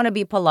time, and you want to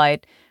be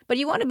polite, but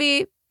you want to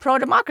be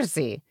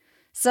pro-democracy.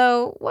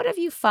 So what have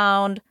you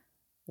found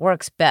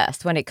works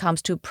best when it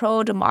comes to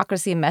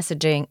pro-democracy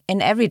messaging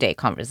in everyday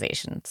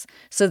conversations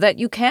so that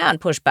you can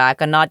push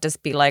back and not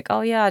just be like,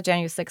 oh yeah,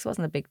 January 6th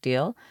wasn't a big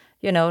deal.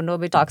 You know,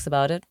 nobody talks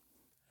about it.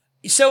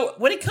 So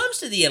when it comes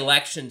to the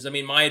elections, I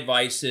mean, my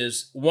advice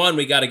is, one,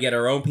 we got to get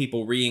our own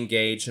people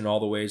re-engaged in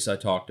all the ways I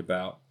talked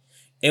about.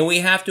 And we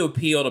have to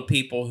appeal to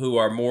people who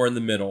are more in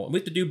the middle. We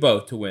have to do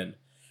both to win.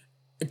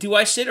 Do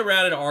I sit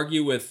around and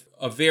argue with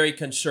a very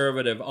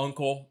conservative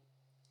uncle?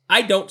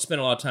 I don't spend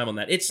a lot of time on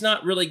that. It's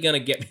not really going to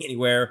get me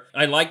anywhere.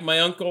 I like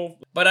my uncle,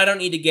 but I don't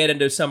need to get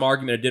into some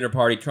argument at a dinner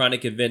party trying to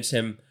convince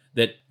him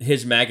that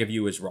his MAGA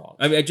view is wrong.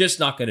 I mean, I'm just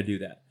not going to do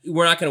that.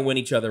 We're not going to win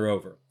each other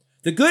over.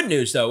 The good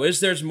news, though, is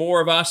there's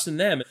more of us than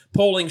them.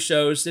 Polling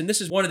shows, and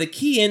this is one of the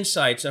key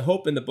insights I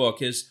hope in the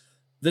book, is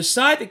the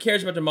side that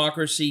cares about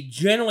democracy,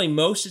 generally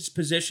most of its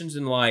positions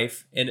in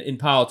life and in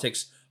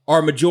politics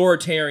are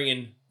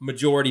majoritarian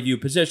majority view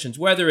positions,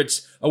 whether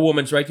it's a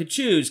woman's right to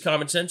choose,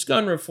 common sense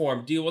gun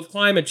reform, deal with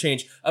climate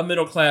change, a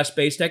middle-class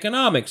based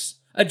economics,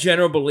 a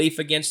general belief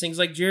against things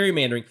like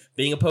gerrymandering,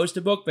 being opposed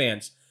to book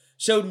bans.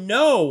 So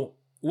know,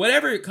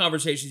 whatever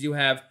conversations you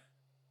have,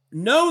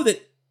 know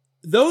that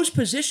those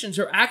positions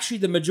are actually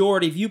the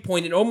majority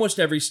viewpoint in almost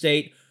every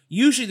state,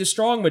 usually the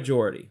strong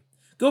majority.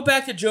 Go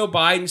back to Joe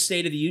Biden's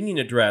State of the Union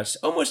address.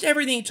 Almost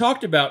everything he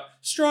talked about,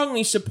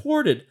 strongly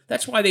supported.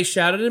 That's why they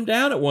shouted him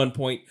down at one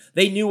point.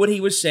 They knew what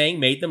he was saying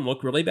made them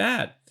look really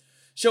bad.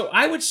 So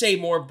I would say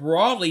more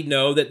broadly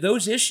know that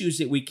those issues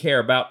that we care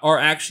about are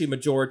actually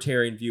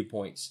majoritarian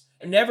viewpoints.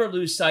 Never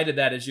lose sight of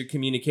that as you're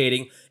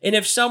communicating. And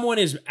if someone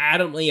is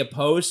adamantly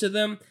opposed to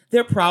them,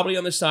 they're probably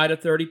on the side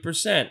of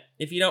 30%.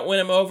 If you don't win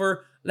them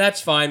over,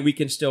 that's fine. We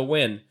can still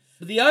win.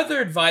 But the other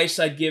advice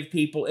I'd give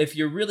people, if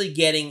you're really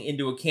getting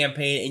into a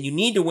campaign and you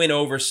need to win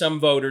over some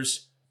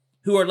voters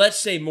who are, let's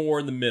say, more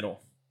in the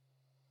middle.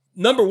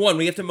 Number one,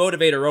 we have to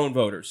motivate our own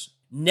voters.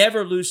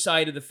 Never lose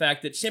sight of the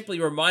fact that simply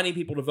reminding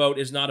people to vote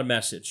is not a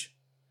message.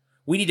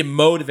 We need to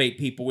motivate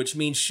people, which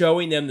means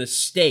showing them the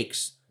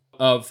stakes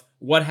of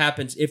what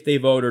happens if they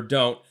vote or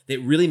don't that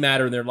really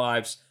matter in their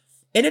lives.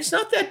 And it's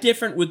not that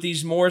different with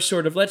these more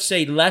sort of, let's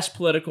say, less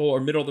political or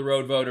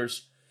middle-of-the-road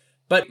voters.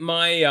 But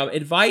my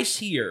advice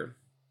here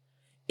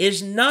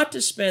is not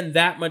to spend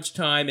that much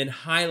time in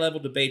high-level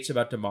debates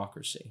about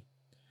democracy.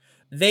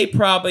 They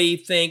probably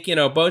think,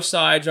 both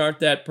sides aren't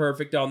that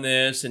perfect on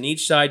this, and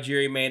each side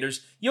gerrymanders.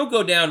 You'll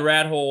go down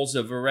rabbit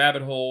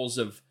holes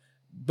of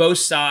both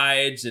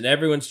sides, and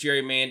everyone's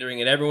gerrymandering,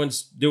 and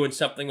everyone's doing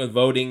something with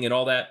voting and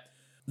all that.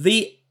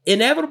 The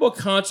inevitable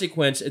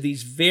consequence of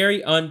these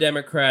very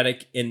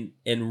undemocratic and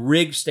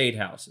rigged state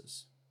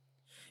houses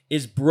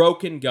is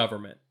broken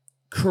government,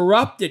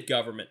 corrupted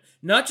government,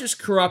 not just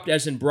corrupt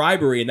as in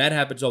bribery, and that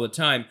happens all the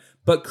time,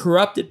 but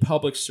corrupted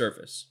public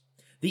service.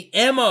 The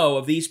MO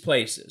of these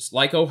places,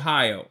 like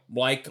Ohio,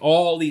 like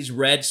all these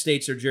red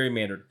states are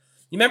gerrymandered.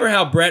 You remember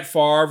how Brett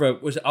Favre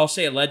was, I'll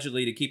say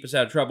allegedly to keep us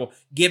out of trouble,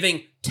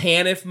 giving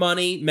TANF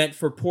money meant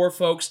for poor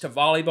folks to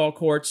volleyball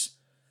courts?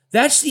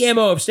 That's the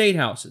MO of state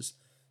houses.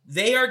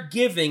 They are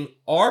giving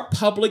our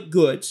public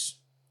goods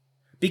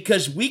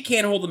because we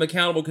can't hold them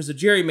accountable because of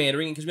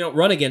gerrymandering and because we don't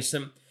run against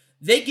them.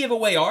 They give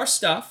away our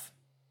stuff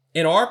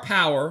and our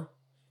power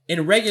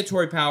and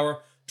regulatory power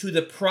to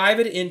the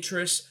private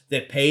interests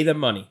that pay the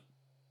money.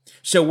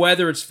 So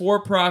whether it's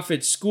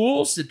for-profit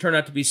schools that turn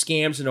out to be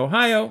scams in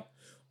Ohio,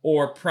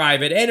 or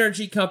private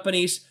energy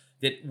companies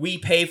that we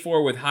pay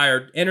for with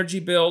higher energy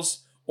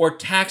bills, or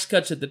tax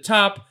cuts at the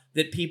top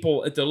that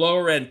people at the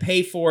lower end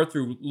pay for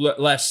through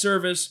less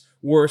service,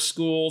 worse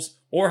schools,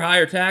 or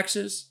higher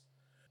taxes.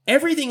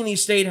 Everything in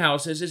these state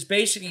houses is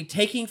basically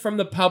taking from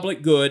the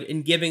public good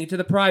and giving it to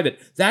the private.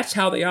 That's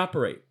how they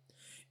operate.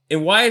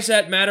 And why does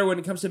that matter when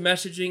it comes to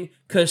messaging?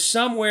 Because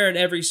somewhere in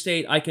every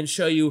state, I can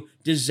show you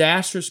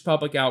disastrous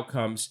public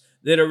outcomes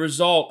that are a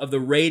result of the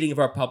raiding of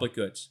our public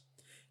goods.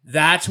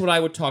 That's what I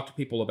would talk to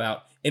people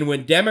about. And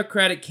when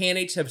Democratic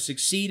candidates have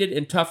succeeded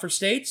in tougher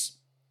states,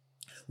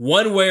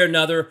 one way or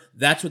another,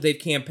 that's what they've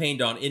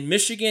campaigned on. In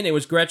Michigan, it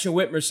was Gretchen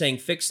Whitmer saying,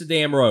 fix the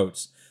damn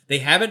roads. They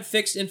haven't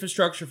fixed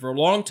infrastructure for a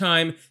long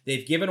time.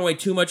 They've given away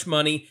too much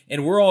money,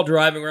 and we're all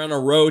driving around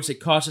on roads that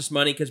cost us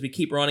money because we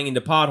keep running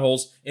into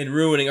potholes and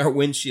ruining our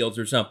windshields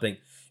or something.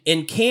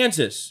 In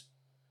Kansas,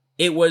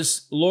 it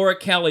was Laura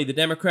Kelly, the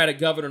Democratic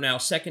governor now,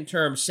 second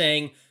term,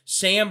 saying,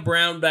 Sam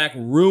Brownback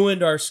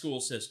ruined our school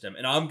system,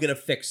 and I'm going to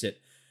fix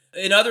it.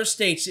 In other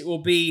states, it will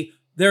be,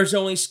 there's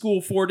only school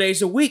 4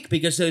 days a week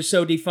because they're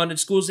so defunded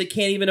schools, they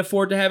can't even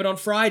afford to have it on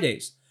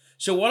Fridays.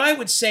 So what I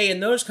would say in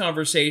those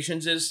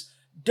conversations is,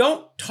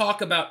 don't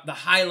talk about the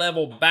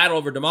high-level battle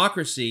over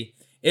democracy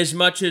as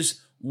much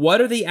as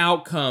what are the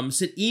outcomes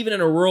that even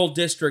in a rural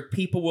district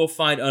people will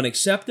find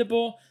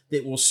unacceptable,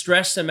 that will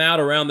stress them out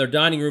around their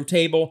dining room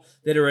table,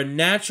 that are a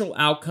natural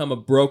outcome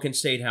of broken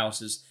state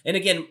houses. And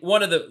again,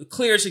 one of the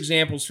clearest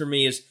examples for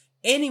me is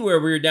anywhere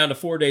where you're down to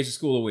 4 days of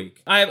school a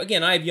week. I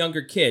have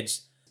younger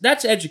kids.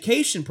 That's an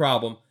education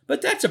problem,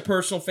 but that's a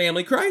personal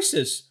family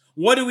crisis.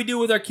 What do we do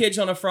with our kids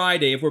on a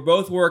Friday if we're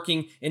both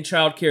working and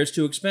childcare is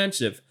too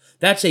expensive?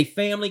 That's a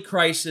family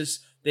crisis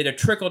that a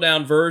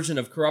trickle-down version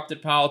of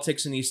corrupted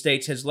politics in these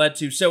states has led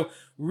to. So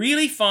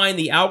really find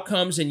the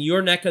outcomes in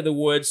your neck of the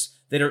woods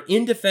that are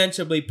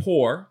indefensibly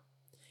poor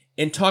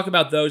and talk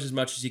about those as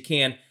much as you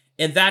can.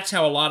 And that's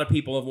how a lot of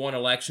people have won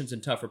elections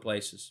in tougher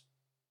places.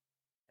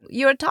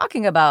 You're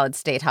talking about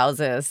state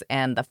houses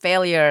and the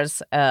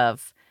failures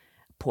of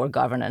poor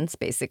governance,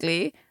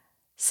 basically.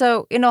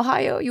 So in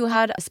Ohio, you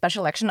had a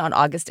special election on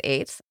August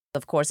 8th.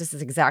 Of course, this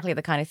is exactly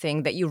the kind of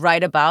thing that you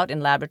write about in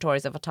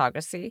Laboratories of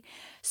Autocracy.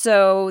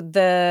 So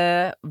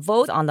the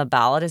vote on the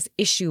ballot is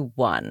issue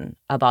 1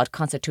 about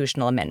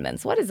constitutional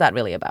amendments. What is that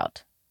really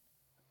about?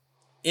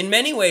 In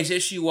many ways,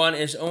 issue 1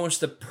 is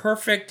almost the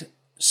perfect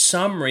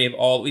summary of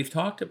all we've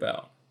talked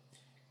about,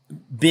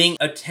 being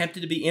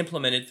attempted to be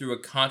implemented through a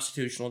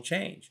constitutional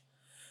change.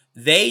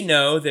 They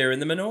know they're in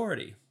the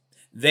minority.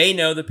 They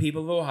know the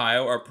people of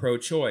Ohio are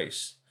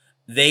pro-choice.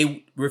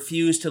 They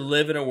refuse to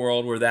live in a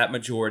world where that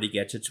majority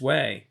gets its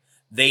way.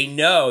 They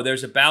know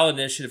there's a ballot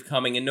initiative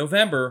coming in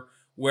November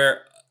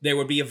where there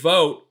would be a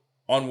vote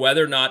on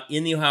whether or not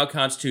in the Ohio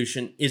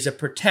Constitution is a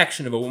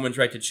protection of a woman's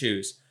right to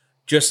choose,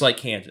 just like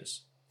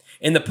Kansas.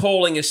 And the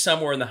polling is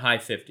somewhere in the high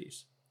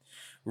 50s.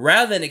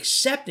 Rather than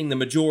accepting the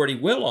majority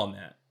will on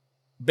that,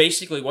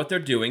 basically what they're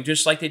doing,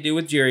 just like they do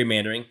with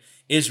gerrymandering,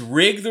 is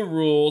rig the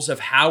rules of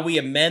how we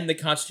amend the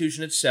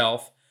Constitution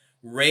itself,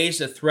 raise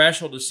the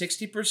threshold to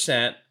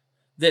 60%,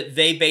 that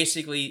they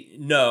basically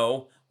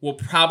know will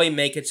probably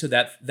make it so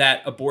that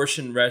that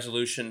abortion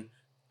resolution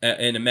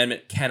and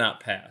amendment cannot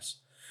pass.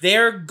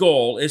 Their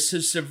goal is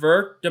to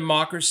subvert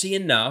democracy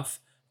enough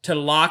to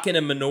lock in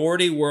a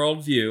minority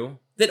worldview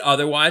that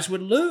otherwise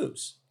would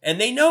lose. And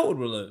they know it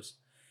would lose.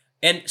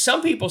 And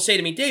some people say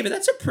to me, David,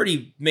 that's a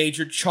pretty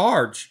major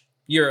charge.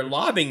 You're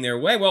lobbying their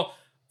way. Well,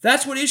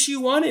 that's what issue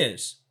 1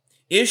 is.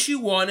 Issue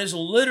 1 is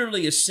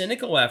literally a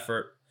cynical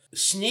effort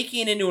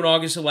sneaking into an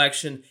August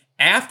election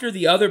after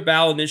the other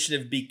ballot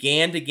initiative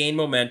began to gain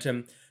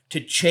momentum to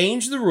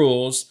change the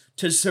rules,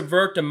 to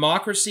subvert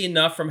democracy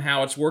enough from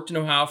how it's worked in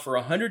Ohio for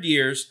 100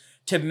 years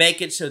to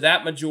make it so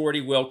that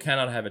majority will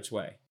cannot have its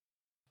way.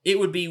 It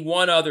would be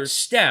one other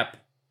step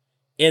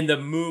in the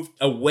move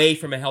away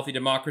from a healthy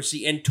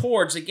democracy and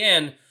towards,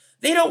 again,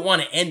 they don't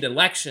want to end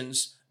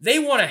elections. They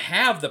want to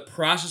have the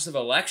process of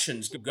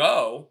elections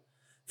go.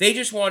 They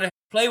just want to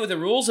play with the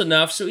rules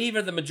enough so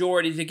even if the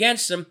majority is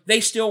against them, they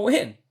still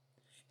win.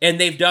 And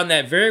they've done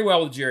that very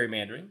well with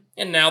gerrymandering.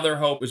 And now their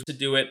hope is to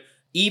do it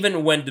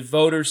even when the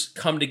voters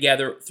come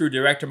together through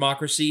direct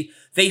democracy.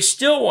 They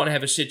still want to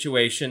have a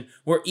situation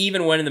where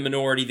even when in the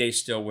minority, they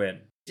still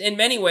win. In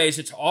many ways,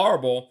 it's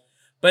horrible,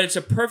 but it's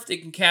a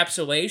perfect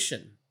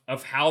encapsulation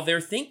of how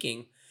they're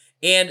thinking.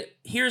 And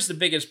here's the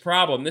biggest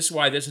problem. This is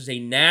why this is a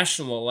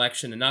national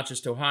election and not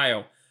just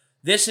Ohio.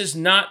 This is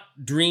not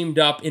dreamed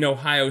up in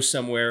Ohio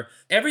somewhere.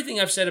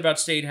 Everything I've said about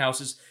state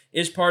houses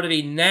is part of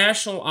a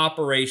national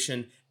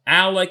operation.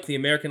 ALEC, the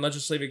American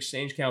Legislative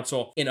Exchange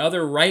Council, and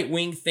other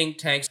right-wing think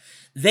tanks,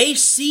 they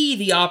see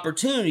the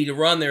opportunity to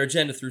run their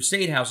agenda through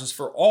state houses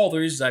for all the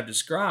reasons I've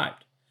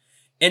described.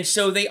 And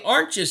so they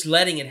aren't just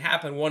letting it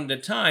happen one at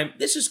a time.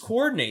 This is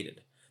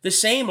coordinated. The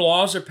same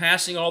laws are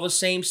passing all the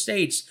same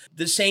states,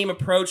 the same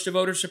approach to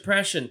voter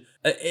suppression.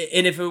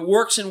 And if it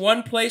works in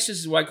one place, this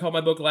is why I call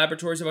my book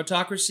Laboratories of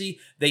Autocracy,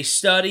 they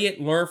study it,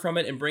 learn from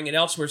it, and bring it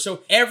elsewhere.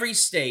 So every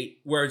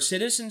state where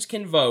citizens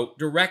can vote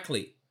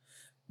directly,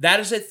 that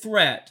is a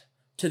threat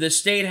to the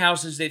state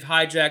houses they've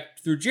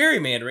hijacked through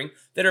gerrymandering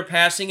that are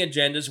passing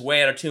agendas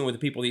way out of tune with the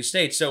people of these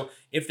states. So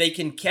if they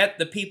can get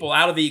the people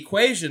out of the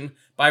equation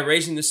by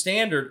raising the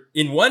standard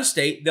in one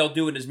state, they'll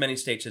do it in as many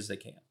states as they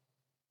can.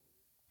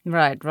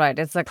 Right.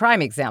 It's a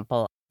prime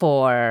example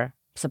for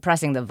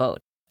suppressing the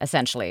vote,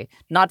 essentially.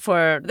 Not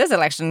for this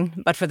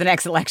election, but for the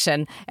next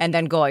election and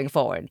then going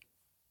forward.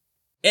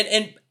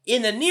 And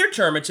in the near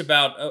term, it's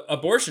about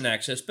abortion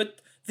access,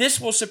 but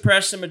this will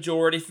suppress the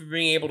majority from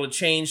being able to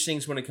change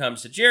things when it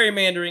comes to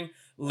gerrymandering,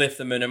 lift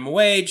the minimum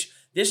wage.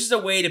 This is a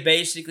way to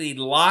basically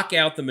lock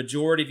out the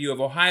majority view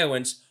of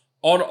Ohioans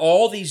on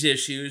all these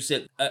issues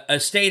that a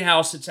state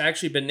house that's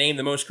actually been named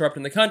the most corrupt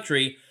in the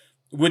country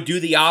would do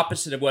the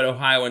opposite of what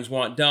Ohioans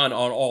want done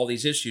on all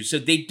these issues. So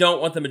they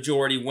don't want the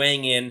majority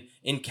weighing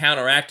in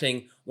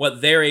counteracting what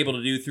they're able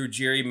to do through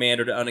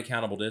gerrymandered,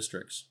 unaccountable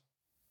districts.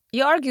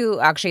 You argue,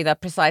 actually,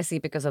 that precisely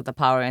because of the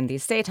power in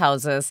these state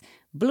houses,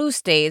 blue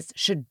states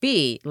should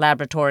be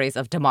laboratories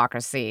of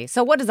democracy.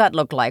 So what does that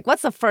look like?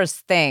 What's the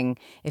first thing,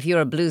 if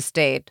you're a blue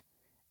state,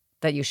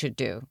 that you should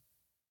do?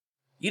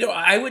 You know,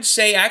 I would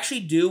say actually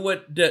do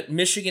what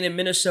Michigan and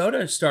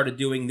Minnesota started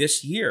doing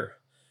this year.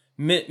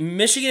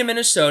 Michigan and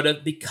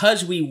Minnesota,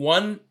 because we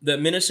won the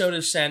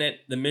Minnesota Senate,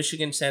 the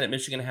Michigan Senate,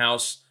 Michigan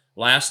House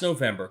last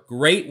November,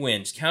 great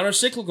wins,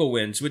 counter-cyclical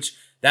wins, which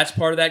that's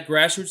part of that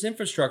grassroots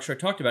infrastructure I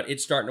talked about.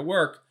 It's starting to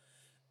work.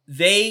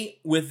 They,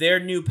 with their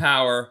new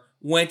power,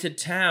 went to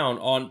town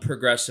on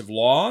progressive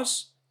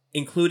laws,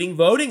 including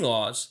voting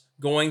laws,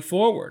 going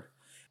forward.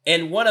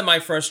 And one of my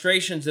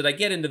frustrations that I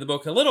get into the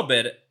book a little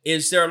bit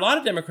is there are a lot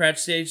of Democrat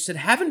states that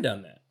haven't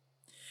done that.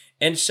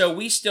 And so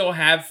we still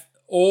have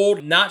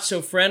old, not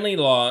so friendly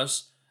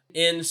laws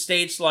in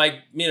states like,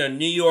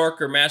 New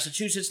York or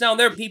Massachusetts. Now,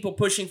 there are people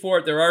pushing for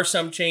it. There are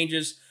some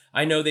changes.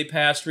 I know they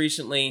passed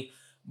recently.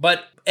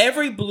 But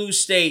every blue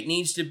state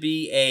needs to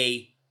be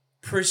a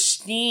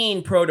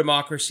pristine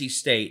pro-democracy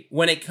state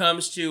when it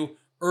comes to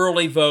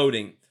early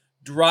voting,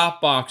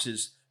 drop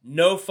boxes,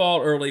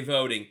 no-fault early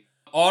voting,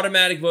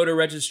 automatic voter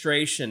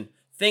registration,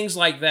 things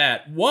like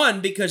that.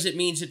 One, because it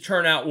means the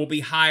turnout will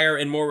be higher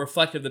and more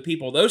reflective of the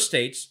people of those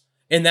states,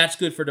 and that's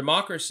good for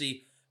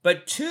democracy.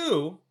 But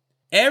two,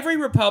 every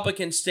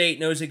Republican state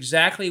knows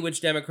exactly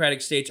which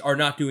Democratic states are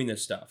not doing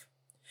this stuff.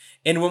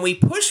 And when we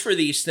push for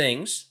these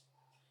things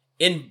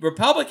in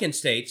Republican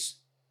states,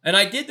 and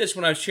I did this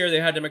when I was chair of the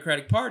Ohio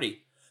Democratic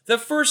Party, the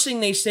first thing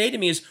they say to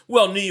me is,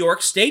 well, New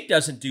York State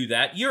doesn't do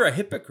that. You're a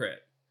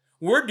hypocrite.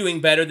 We're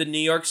doing better than New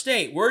York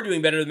State. We're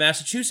doing better than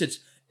Massachusetts.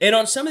 And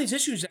on some of these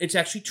issues, it's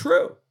actually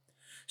true.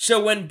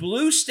 So when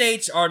blue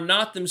states are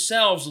not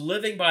themselves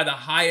living by the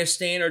highest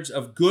standards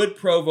of good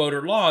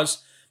pro-voter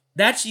laws,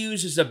 that's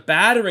used as a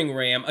battering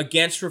ram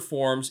against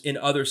reforms in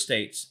other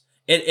states.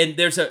 And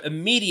there's an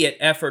immediate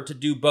effort to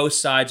do both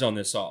sides on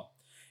this all.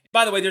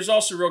 By the way, there's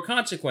also a real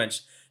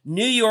consequence.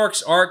 New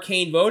York's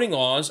arcane voting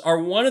laws are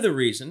one of the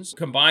reasons,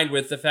 combined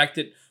with the fact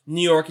that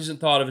New York isn't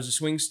thought of as a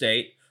swing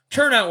state.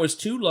 Turnout was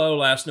too low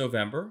last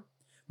November,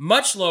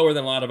 much lower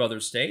than a lot of other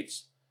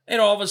states.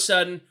 And all of a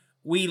sudden,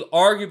 we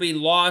arguably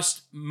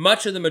lost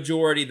much of the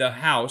majority of the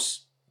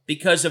House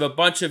because of a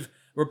bunch of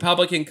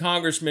Republican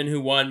congressmen who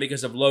won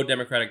because of low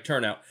Democratic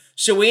turnout.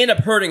 So we end up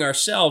hurting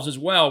ourselves as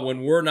well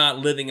when we're not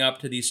living up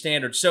to these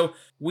standards. So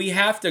we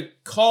have to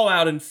call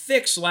out and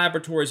fix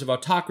laboratories of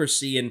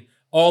autocracy in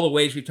all the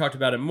ways we've talked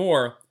about it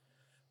more.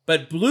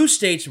 But blue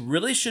states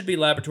really should be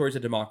laboratories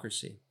of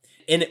democracy.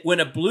 And when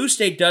a blue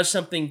state does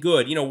something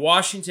good,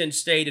 Washington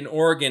State and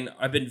Oregon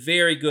have been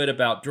very good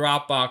about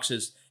drop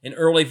boxes and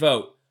early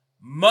vote.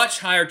 Much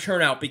higher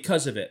turnout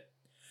because of it.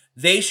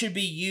 They should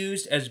be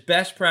used as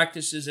best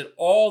practices that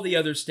all the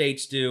other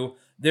states do.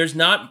 There's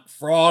not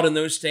fraud in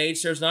those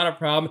states. There's not a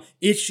problem.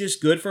 It's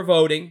just good for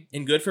voting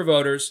and good for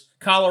voters.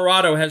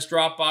 Colorado has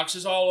drop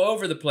boxes all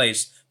over the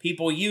place.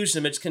 People use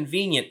them. It's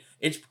convenient.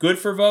 It's good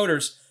for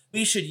voters.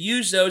 We should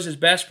use those as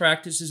best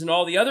practices, and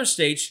all the other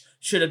states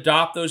should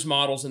adopt those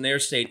models in their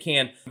state.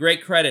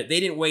 Great credit. They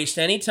didn't waste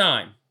any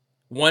time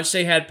once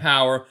they had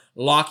power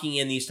locking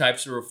in these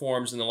types of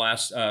reforms in the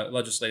last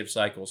legislative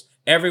cycles.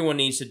 Everyone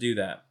needs to do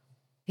that.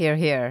 Hear,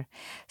 hear.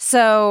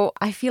 So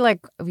I feel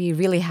like we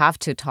really have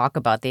to talk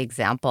about the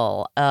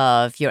example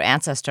of your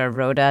ancestor,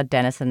 Rhoda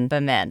Denison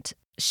Bement.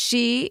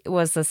 She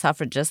was a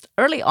suffragist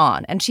early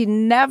on, and she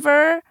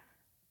never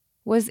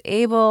was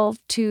able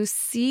to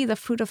see the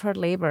fruit of her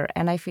labor.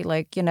 And I feel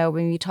like, when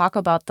we talk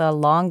about the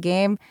long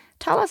game,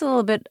 tell us a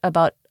little bit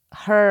about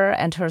her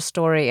and her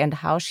story and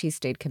how she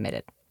stayed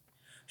committed.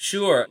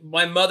 Sure.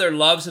 My mother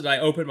loves that I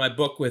opened my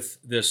book with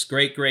this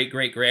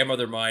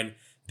great-great-great-grandmother of mine,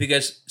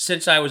 because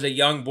since I was a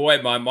young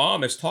boy, my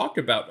mom has talked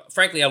about,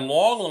 frankly, a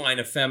long line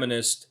of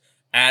feminist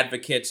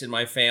advocates in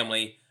my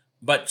family,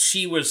 but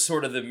she was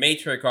sort of the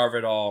matriarch of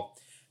it all.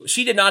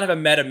 She did not have a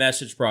meta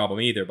message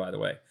problem either, by the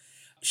way.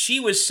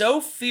 She was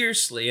so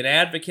fiercely an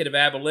advocate of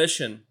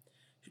abolition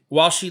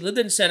while she lived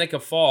in Seneca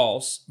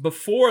Falls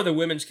before the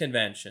Women's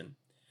Convention.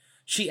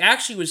 She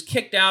actually was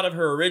kicked out of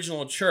her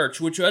original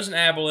church, which was an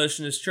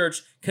abolitionist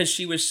church, because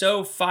she was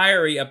so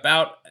fiery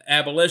about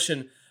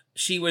abolition.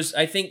 She was,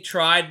 I think,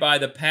 tried by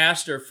the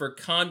pastor for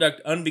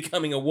conduct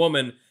unbecoming a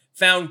woman,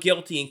 found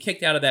guilty, and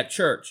kicked out of that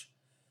church.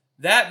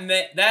 That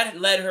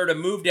led her to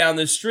move down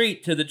the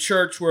street to the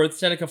church where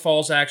Seneca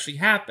Falls actually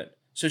happened.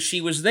 So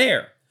she was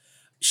there.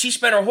 She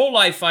spent her whole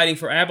life fighting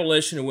for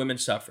abolition and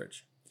women's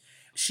suffrage.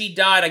 She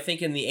died, I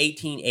think, in the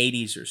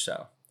 1880s or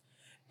so.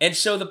 And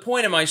so the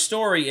point of my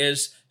story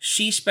is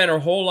she spent her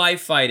whole life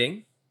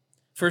fighting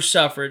for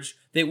suffrage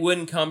that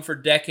wouldn't come for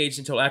decades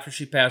until after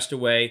she passed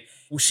away.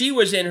 She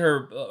was in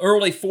her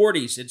early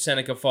 40s at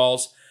Seneca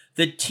Falls.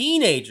 The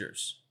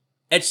teenagers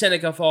at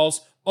Seneca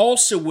Falls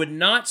also would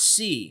not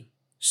see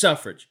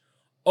suffrage.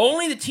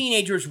 Only the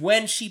teenagers,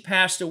 when she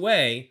passed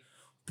away,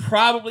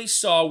 probably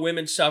saw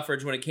women's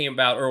suffrage when it came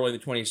about early in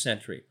the 20th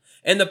century.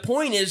 And the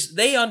point is,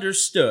 they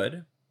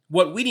understood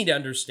what we need to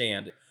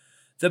understand.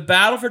 The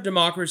battle for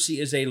democracy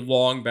is a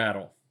long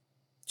battle.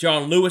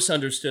 John Lewis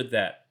understood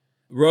that.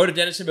 Rhoda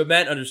Denison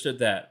Bement understood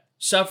that.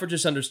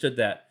 Suffragists understood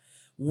that.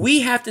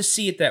 We have to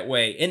see it that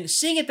way. And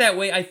seeing it that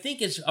way, I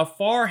think, is a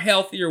far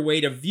healthier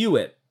way to view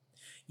it.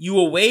 You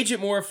will wage it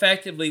more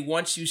effectively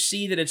once you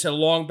see that it's a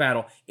long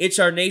battle. It's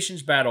our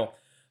nation's battle.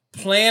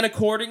 Plan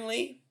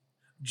accordingly.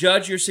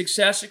 Judge your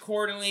success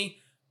accordingly.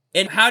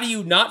 And how do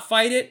you not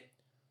fight it?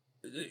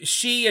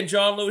 She and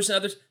John Lewis and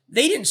others,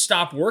 they didn't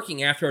stop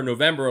working after a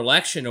November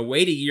election or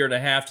wait a year and a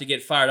half to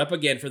get fired up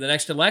again for the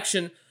next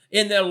election.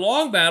 In the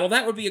long battle,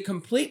 that would be a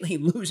completely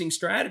losing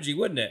strategy,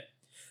 wouldn't it?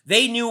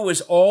 They knew it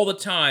was all the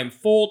time,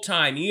 full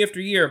time, year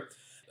after year.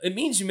 It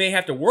means you may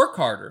have to work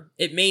harder.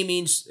 It may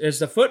mean, as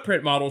the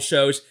footprint model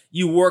shows,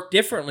 you work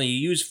differently.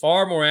 You use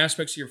far more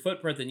aspects of your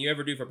footprint than you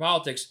ever do for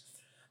politics.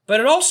 But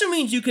it also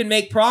means you can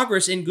make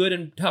progress in good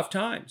and tough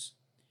times.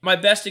 My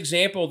best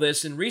example of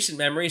this in recent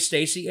memory is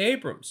Stacey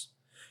Abrams.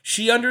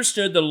 She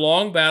understood the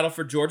long battle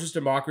for Georgia's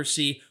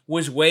democracy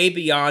was way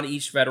beyond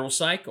each federal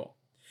cycle.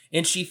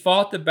 And she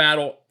fought the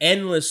battle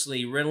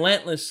endlessly,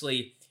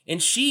 relentlessly,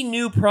 and she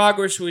knew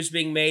progress was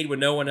being made when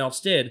no one else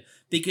did,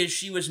 because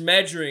she was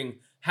measuring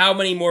how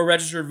many more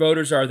registered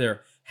voters are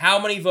there. How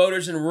many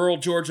voters in rural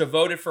Georgia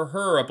voted for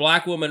her, a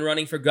black woman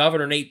running for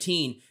governor in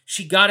 18?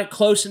 She got it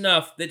close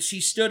enough that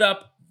she stood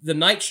up the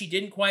night she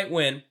didn't quite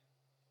win,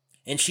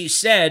 and she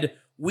said,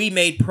 "We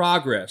made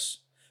progress,"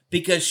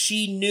 because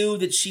she knew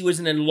that she was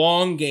in a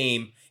long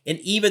game, and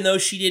even though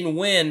she didn't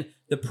win,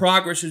 the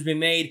progress was being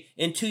made.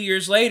 And 2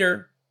 years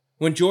later,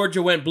 when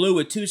Georgia went blue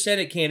with 2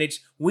 Senate candidates,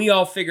 we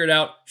all figured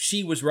out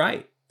she was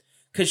right,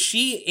 because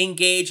she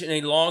engaged in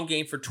a long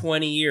game for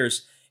 20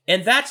 years.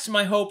 And that's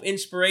my hope,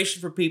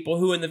 inspiration for people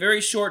who in the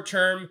very short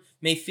term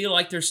may feel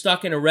like they're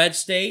stuck in a red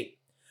state.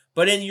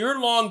 But in your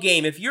long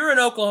game, if you're in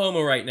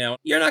Oklahoma right now,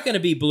 you're not going to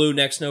be blue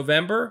next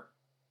November.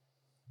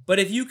 But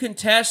if you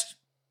contest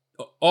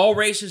all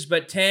races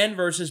but 10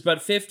 versus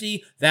but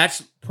 50,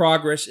 that's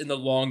progress in the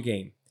long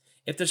game.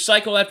 If the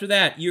cycle after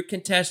that, you're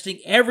contesting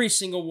every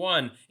single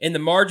one and the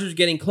margins are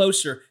getting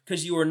closer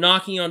because you are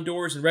knocking on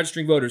doors and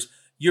registering voters,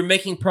 you're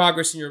making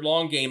progress in your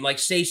long game like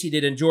Stacey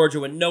did in Georgia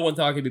when no one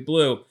thought it could be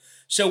blue.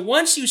 So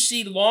once you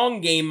see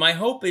long game, my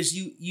hope is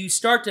you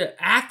start to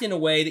act in a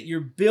way that you're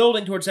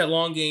building towards that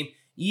long game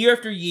year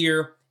after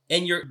year,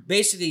 and you're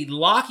basically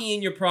locking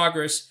in your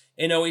progress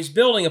and always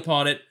building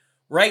upon it.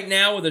 Right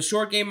now, with a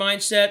short game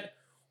mindset,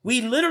 we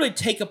literally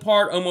take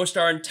apart almost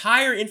our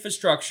entire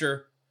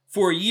infrastructure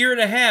for a year and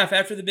a half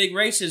after the big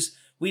races.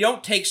 We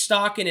don't take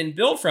stock in and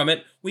build from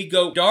it. We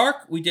go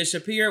dark, we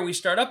disappear, we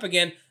start up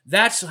again.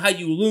 That's how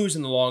you lose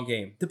in the long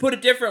game. To put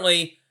it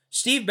differently,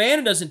 Steve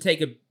Bannon doesn't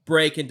take a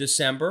break in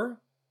December.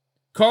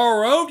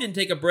 Karl Rove didn't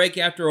take a break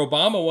after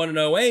Obama won in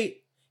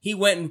 2008. He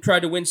went and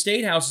tried to win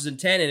state houses in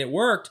 10 and it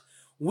worked.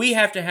 We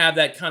have to have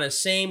that kind of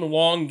same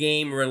long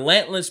game,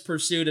 relentless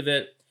pursuit of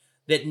it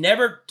that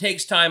never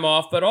takes time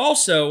off, but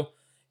also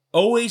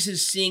always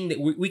is seeing that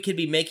we could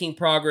be making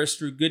progress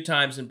through good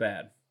times and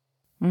bad.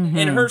 Mm-hmm.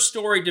 And her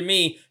story to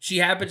me, she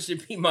happens to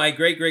be my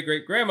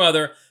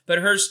great-great-great-grandmother, but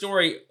her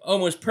story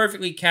almost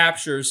perfectly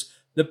captures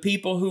the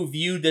people who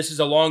viewed this as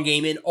a long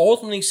game and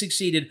ultimately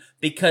succeeded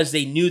because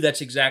they knew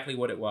that's exactly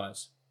what it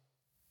was.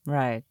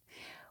 Right.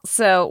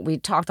 So we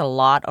talked a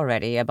lot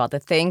already about the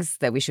things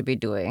that we should be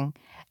doing.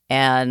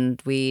 And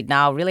we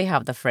now really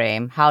have the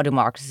frame how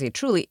democracy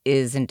truly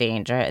is in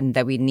danger and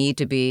that we need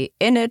to be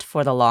in it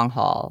for the long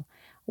haul.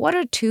 What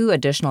are 2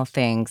 additional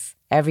things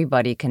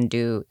everybody can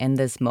do in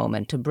this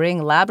moment to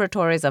bring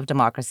laboratories of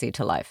democracy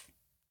to life?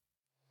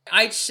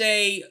 I'd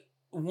say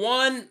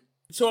 1,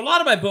 so a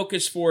lot of my book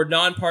is for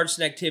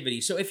nonpartisan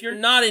activity. So if you're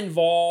not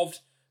involved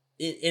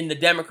in the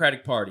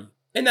Democratic Party,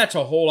 and that's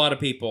a whole lot of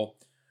people,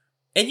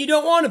 and you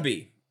don't want to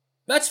be,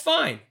 that's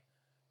fine.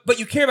 But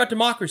you care about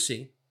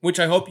democracy, which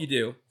I hope you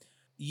do.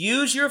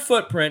 Use your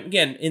footprint,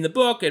 again, in the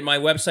book, at my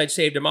website,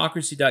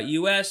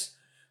 savedemocracy.us,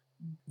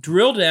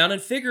 drill down and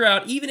figure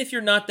out, even if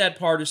you're not that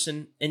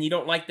partisan and you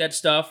don't like that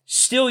stuff,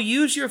 still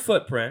use your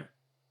footprint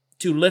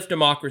to lift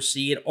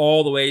democracy in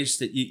all the ways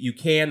that you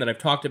can, that I've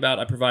talked about,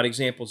 I provide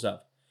examples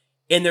of.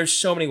 And there's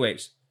so many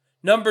ways.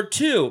 Number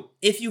 2,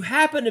 if you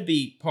happen to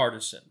be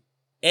partisan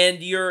and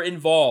you're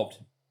involved,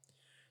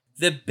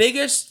 the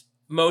biggest,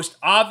 most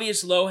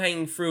obvious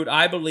low-hanging fruit,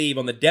 I believe,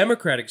 on the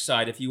Democratic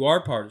side, if you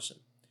are partisan,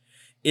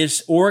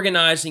 is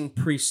organizing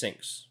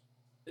precincts.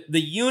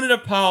 The unit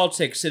of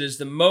politics that is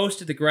the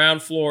most at the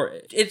ground floor,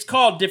 it's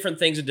called different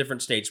things in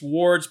different states,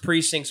 wards,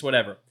 precincts,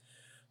 whatever.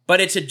 But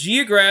it's a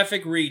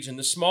geographic region,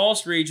 the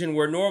smallest region,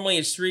 where normally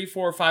it's 300,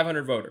 400,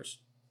 500 voters.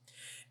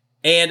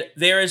 And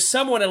there is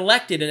someone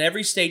elected in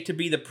every state to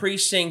be the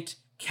precinct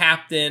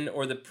captain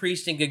or the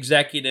precinct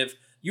executive.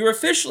 You're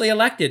officially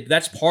elected.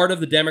 That's part of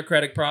the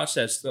democratic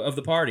process of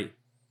the party.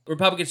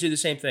 Republicans do the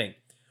same thing.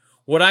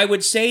 What I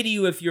would say to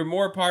you if you're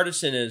more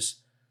partisan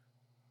is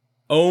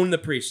own the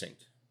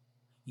precinct.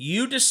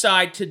 You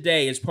decide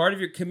today, as part of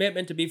your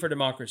commitment to be for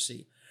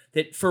democracy,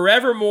 that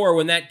forevermore,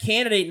 when that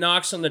candidate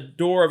knocks on the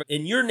door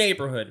in your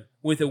neighborhood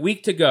with a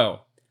week to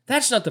go,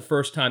 that's not the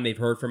first time they've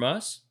heard from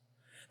us.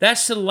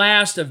 That's the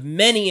last of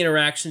many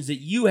interactions that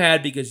you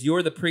had because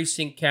you're the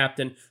precinct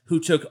captain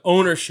who took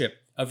ownership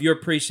of your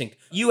precinct.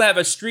 You have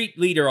a street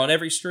leader on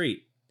every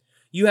street.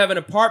 You have an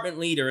apartment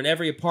leader in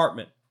every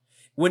apartment.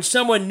 When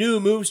someone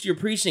new moves to your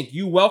precinct,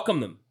 you welcome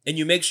them and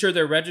you make sure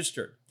they're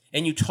registered.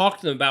 And you talk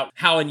to them about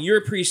how in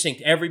your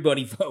precinct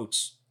everybody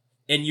votes.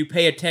 And you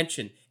pay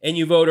attention. And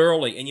you vote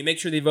early. And you make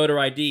sure they voter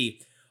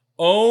ID.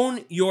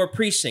 Own your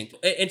precinct.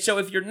 And so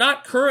if you're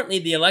not currently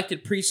the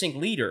elected precinct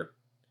leader,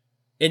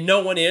 and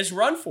no one is,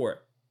 run for it.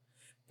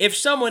 If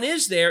someone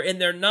is there and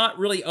they're not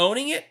really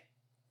owning it,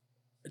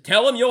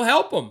 tell them you'll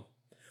help them.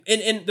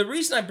 And the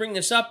reason I bring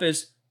this up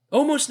is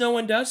almost no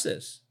one does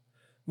this.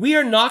 We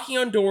are knocking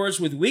on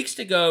doors with weeks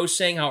to go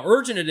saying how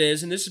urgent it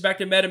is, and this is back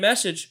to meta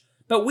message,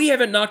 but we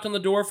haven't knocked on the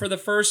door for the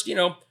first,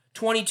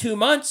 22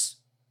 months,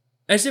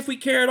 as if we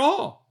care at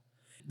all.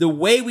 The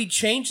way we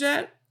change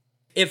that,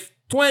 if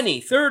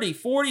 20, 30,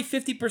 40,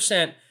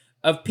 50%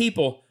 of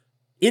people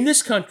in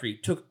this country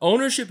took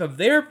ownership of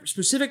their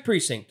specific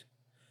precinct,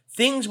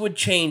 things would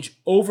change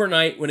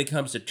overnight when it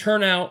comes to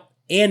turnout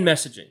and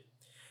messaging.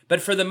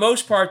 But for the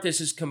most part, this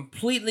is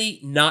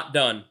completely not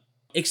done,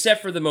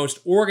 except for the most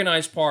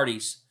organized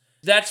parties.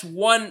 That's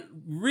one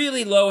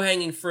really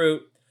low-hanging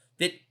fruit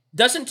that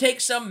doesn't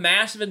take some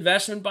massive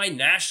investment by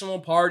national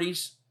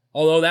parties,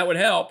 although that would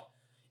help.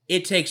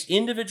 It takes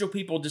individual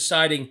people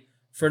deciding,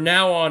 for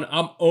now on,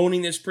 I'm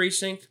owning this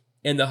precinct,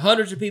 and the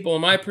hundreds of people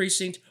in my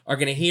precinct are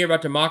going to hear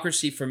about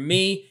democracy from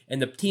me and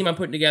the team I'm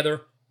putting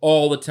together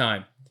all the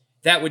time.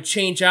 That would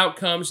change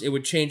outcomes. It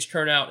would change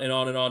turnout and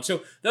on and on.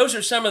 So those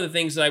are some of the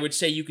things that I would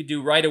say you could do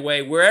right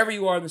away, wherever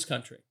you are in this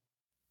country.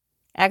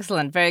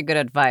 Excellent. Very good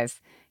advice.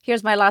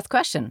 Here's my last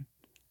question.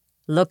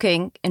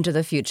 Looking into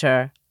the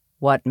future,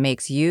 what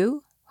makes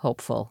you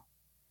hopeful?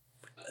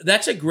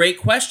 That's a great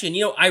question.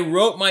 I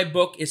wrote my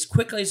book as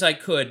quickly as I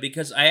could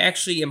because I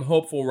actually am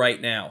hopeful right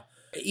now.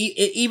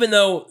 Even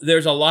though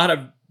there's a lot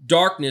of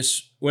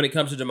darkness when it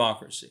comes to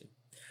democracy.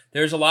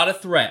 There's a lot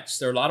of threats.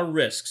 There are a lot of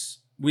risks.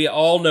 We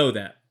all know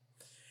that.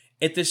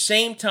 At the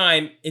same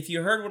time, if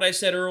you heard what I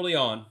said early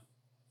on,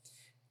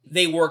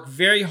 they work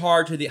very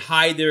hard to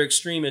hide their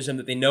extremism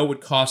that they know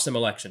would cost them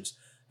elections.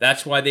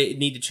 That's why they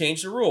need to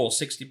change the rules,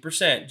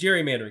 60%,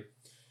 gerrymandering.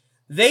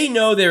 They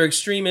know their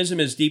extremism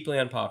is deeply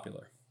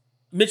unpopular.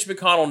 Mitch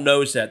McConnell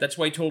knows that. That's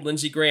why he told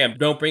Lindsey Graham,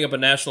 don't bring up a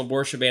national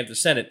abortion ban at the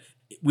Senate.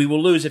 We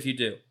will lose if you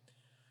do.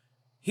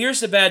 Here's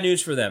the bad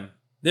news for them.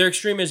 Their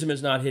extremism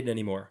is not hidden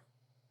anymore.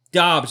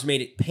 Dobbs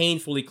made it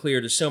painfully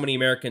clear to so many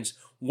Americans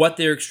what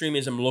their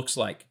extremism looks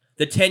like.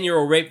 The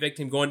 10-year-old rape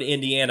victim going to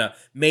Indiana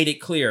made it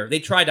clear. They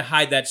tried to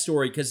hide that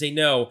story because they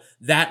know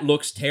that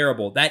looks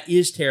terrible. That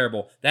is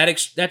terrible.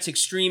 That's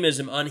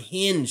extremism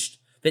unhinged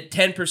that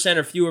 10%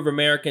 or fewer of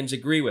Americans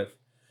agree with.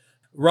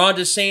 Ron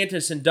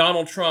DeSantis and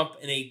Donald Trump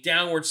in a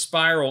downward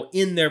spiral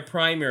in their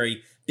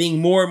primary,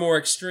 being more and more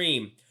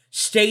extreme.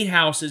 State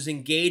houses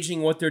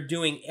engaging what they're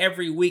doing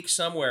every week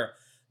somewhere.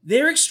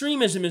 Their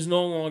extremism is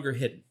no longer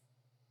hidden.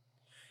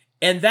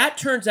 And that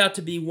turns out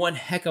to be one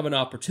heck of an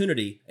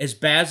opportunity, as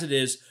bad as it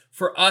is,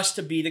 for us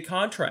to be the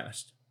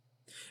contrast.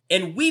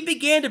 And we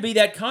began to be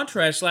that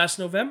contrast last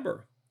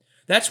November.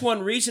 That's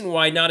one reason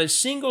why not a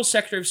single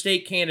Secretary of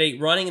State candidate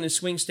running in a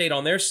swing state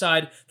on their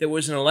side that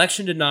was an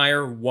election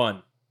denier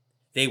won.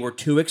 They were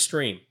too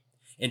extreme,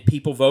 and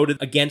people voted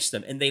against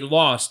them, and they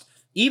lost.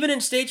 Even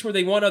in states where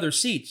they won other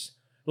seats,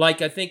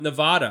 like I think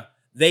Nevada,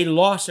 they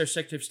lost their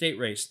Secretary of State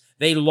race.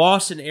 They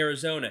lost in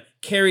Arizona.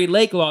 Carrie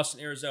Lake lost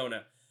in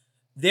Arizona.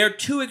 They're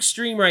too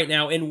extreme right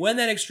now, and when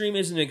that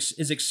extremism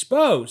is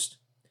exposed,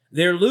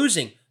 they're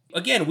losing.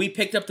 Again, we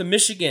picked up the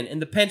Michigan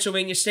and the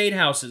Pennsylvania state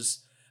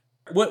houses.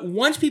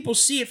 Once people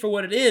see it for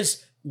what it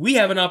is, we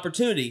have an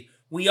opportunity.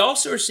 We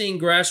also are seeing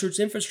grassroots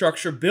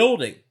infrastructure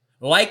building,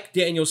 like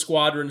Daniel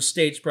Squadron's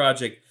States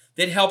Project,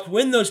 that helped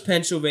win those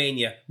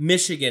Pennsylvania,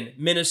 Michigan,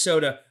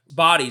 Minnesota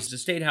bodies, the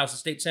state house, the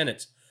state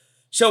senates.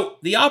 So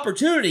the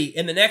opportunity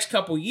in the next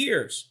couple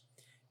years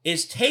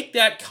is take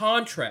that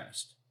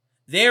contrast,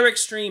 their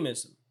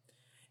extremism,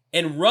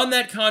 and run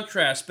that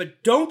contrast.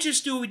 But don't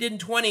just do what we did in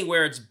 20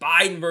 where it's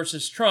Biden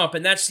versus Trump,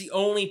 and that's the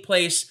only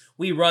place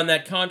we run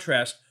that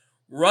contrast.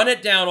 Run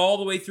it down all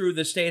the way through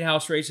the state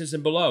house races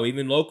and below,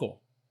 even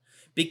local.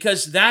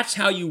 Because that's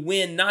how you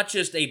win not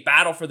just a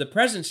battle for the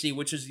presidency,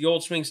 which is the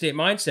old swing state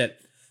mindset.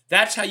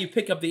 That's how you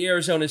pick up the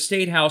Arizona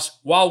State House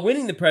while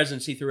winning the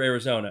presidency through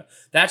Arizona.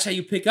 That's how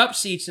you pick up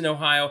seats in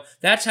Ohio.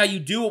 That's how you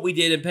do what we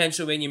did in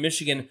Pennsylvania,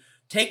 Michigan.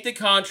 Take the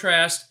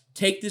contrast,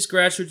 take this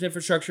grassroots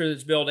infrastructure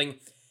that's building,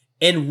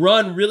 and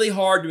run really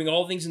hard doing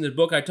all the things in the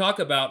book I talk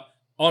about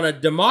on a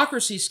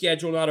democracy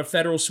schedule, not a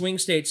federal swing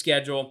state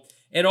schedule.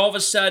 And all of a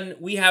sudden,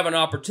 we have an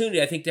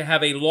opportunity, I think, to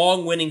have a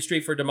long winning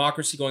streak for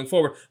democracy going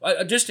forward.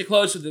 Just to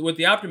close with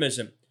the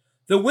optimism,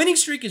 the winning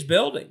streak is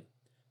building.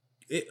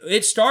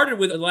 It started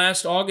with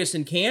last August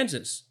in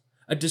Kansas,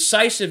 a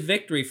decisive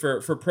victory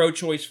for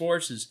pro-choice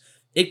forces.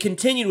 It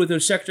continued with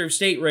those Secretary of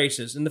State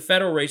races and the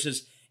federal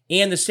races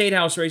and the state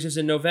house races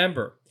in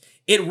November.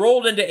 It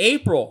rolled into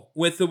April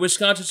with the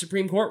Wisconsin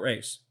Supreme Court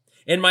race.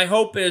 And my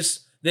hope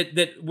is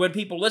that when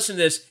people listen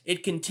to this,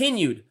 it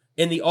continued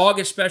in the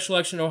August special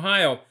election in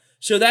Ohio.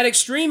 So that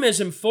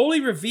extremism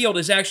fully revealed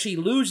is actually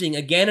losing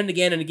again and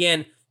again and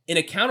again in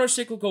a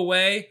counter-cyclical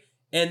way.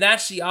 And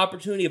that's the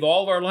opportunity of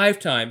all of our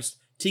lifetimes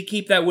to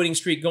keep that winning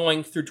streak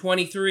going through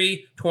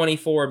 23,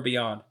 24, and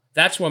beyond.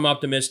 That's why I'm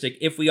optimistic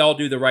if we all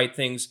do the right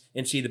things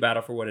and see the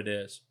battle for what it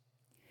is.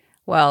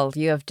 Well,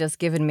 you have just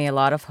given me a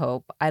lot of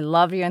hope. I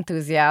love your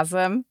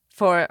enthusiasm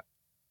for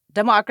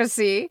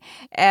democracy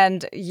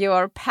and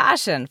your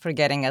passion for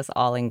getting us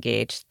all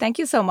engaged. Thank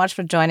you so much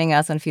for joining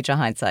us on Future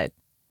Hindsight.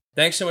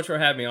 Thanks so much for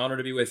having me. Honored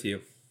to be with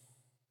you.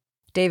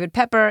 David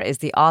Pepper is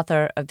the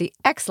author of the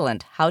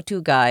excellent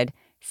how-to guide,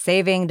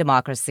 Saving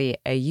Democracy,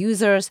 a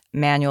user's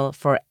manual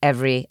for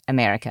every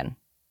American.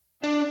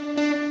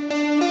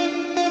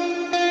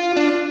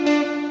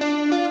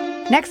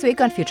 Next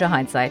week on Future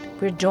Hindsight,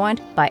 we're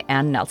joined by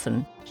Ann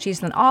Nelson.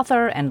 She's an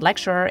author and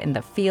lecturer in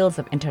the fields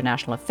of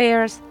international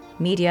affairs,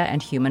 media,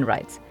 and human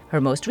rights.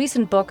 Her most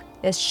recent book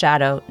is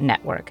Shadow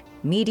Network,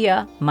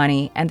 Media,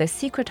 Money, and the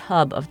Secret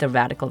Hub of the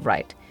Radical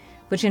Right,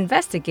 which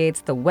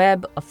investigates the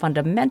web of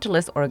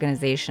fundamentalist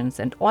organizations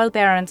and oil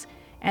barons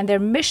and their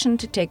mission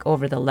to take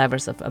over the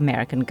levers of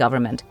American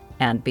government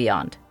and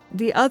beyond.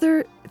 The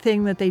other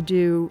thing that they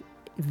do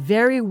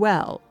very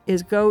well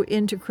is go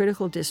into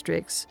critical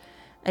districts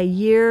a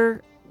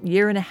year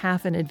and a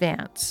half in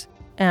advance.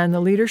 And the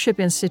Leadership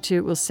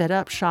Institute will set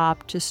up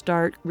shop to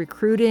start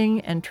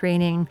recruiting and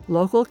training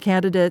local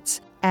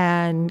candidates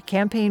and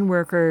campaign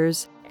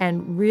workers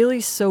and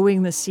really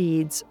sowing the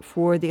seeds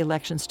for the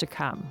elections to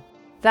come.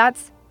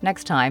 That's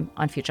next time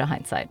on Future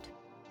Hindsight.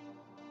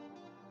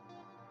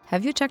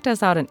 Have you checked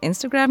us out on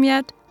Instagram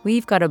yet?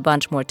 We've got a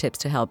bunch more tips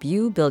to help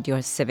you build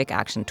your civic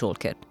action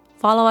toolkit.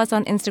 Follow us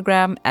on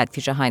Instagram at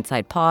Future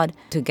Hindsight Pod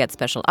to get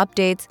special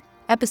updates,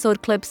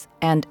 episode clips,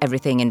 and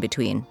everything in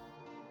between.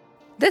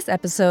 This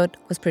episode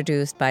was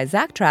produced by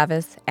Zach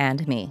Travis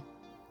and me.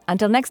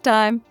 Until next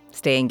time,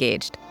 stay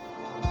engaged.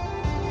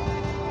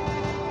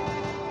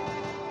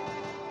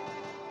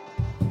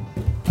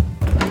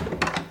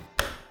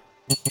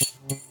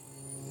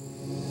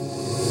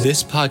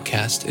 This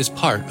podcast is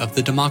part of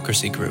the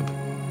Democracy Group,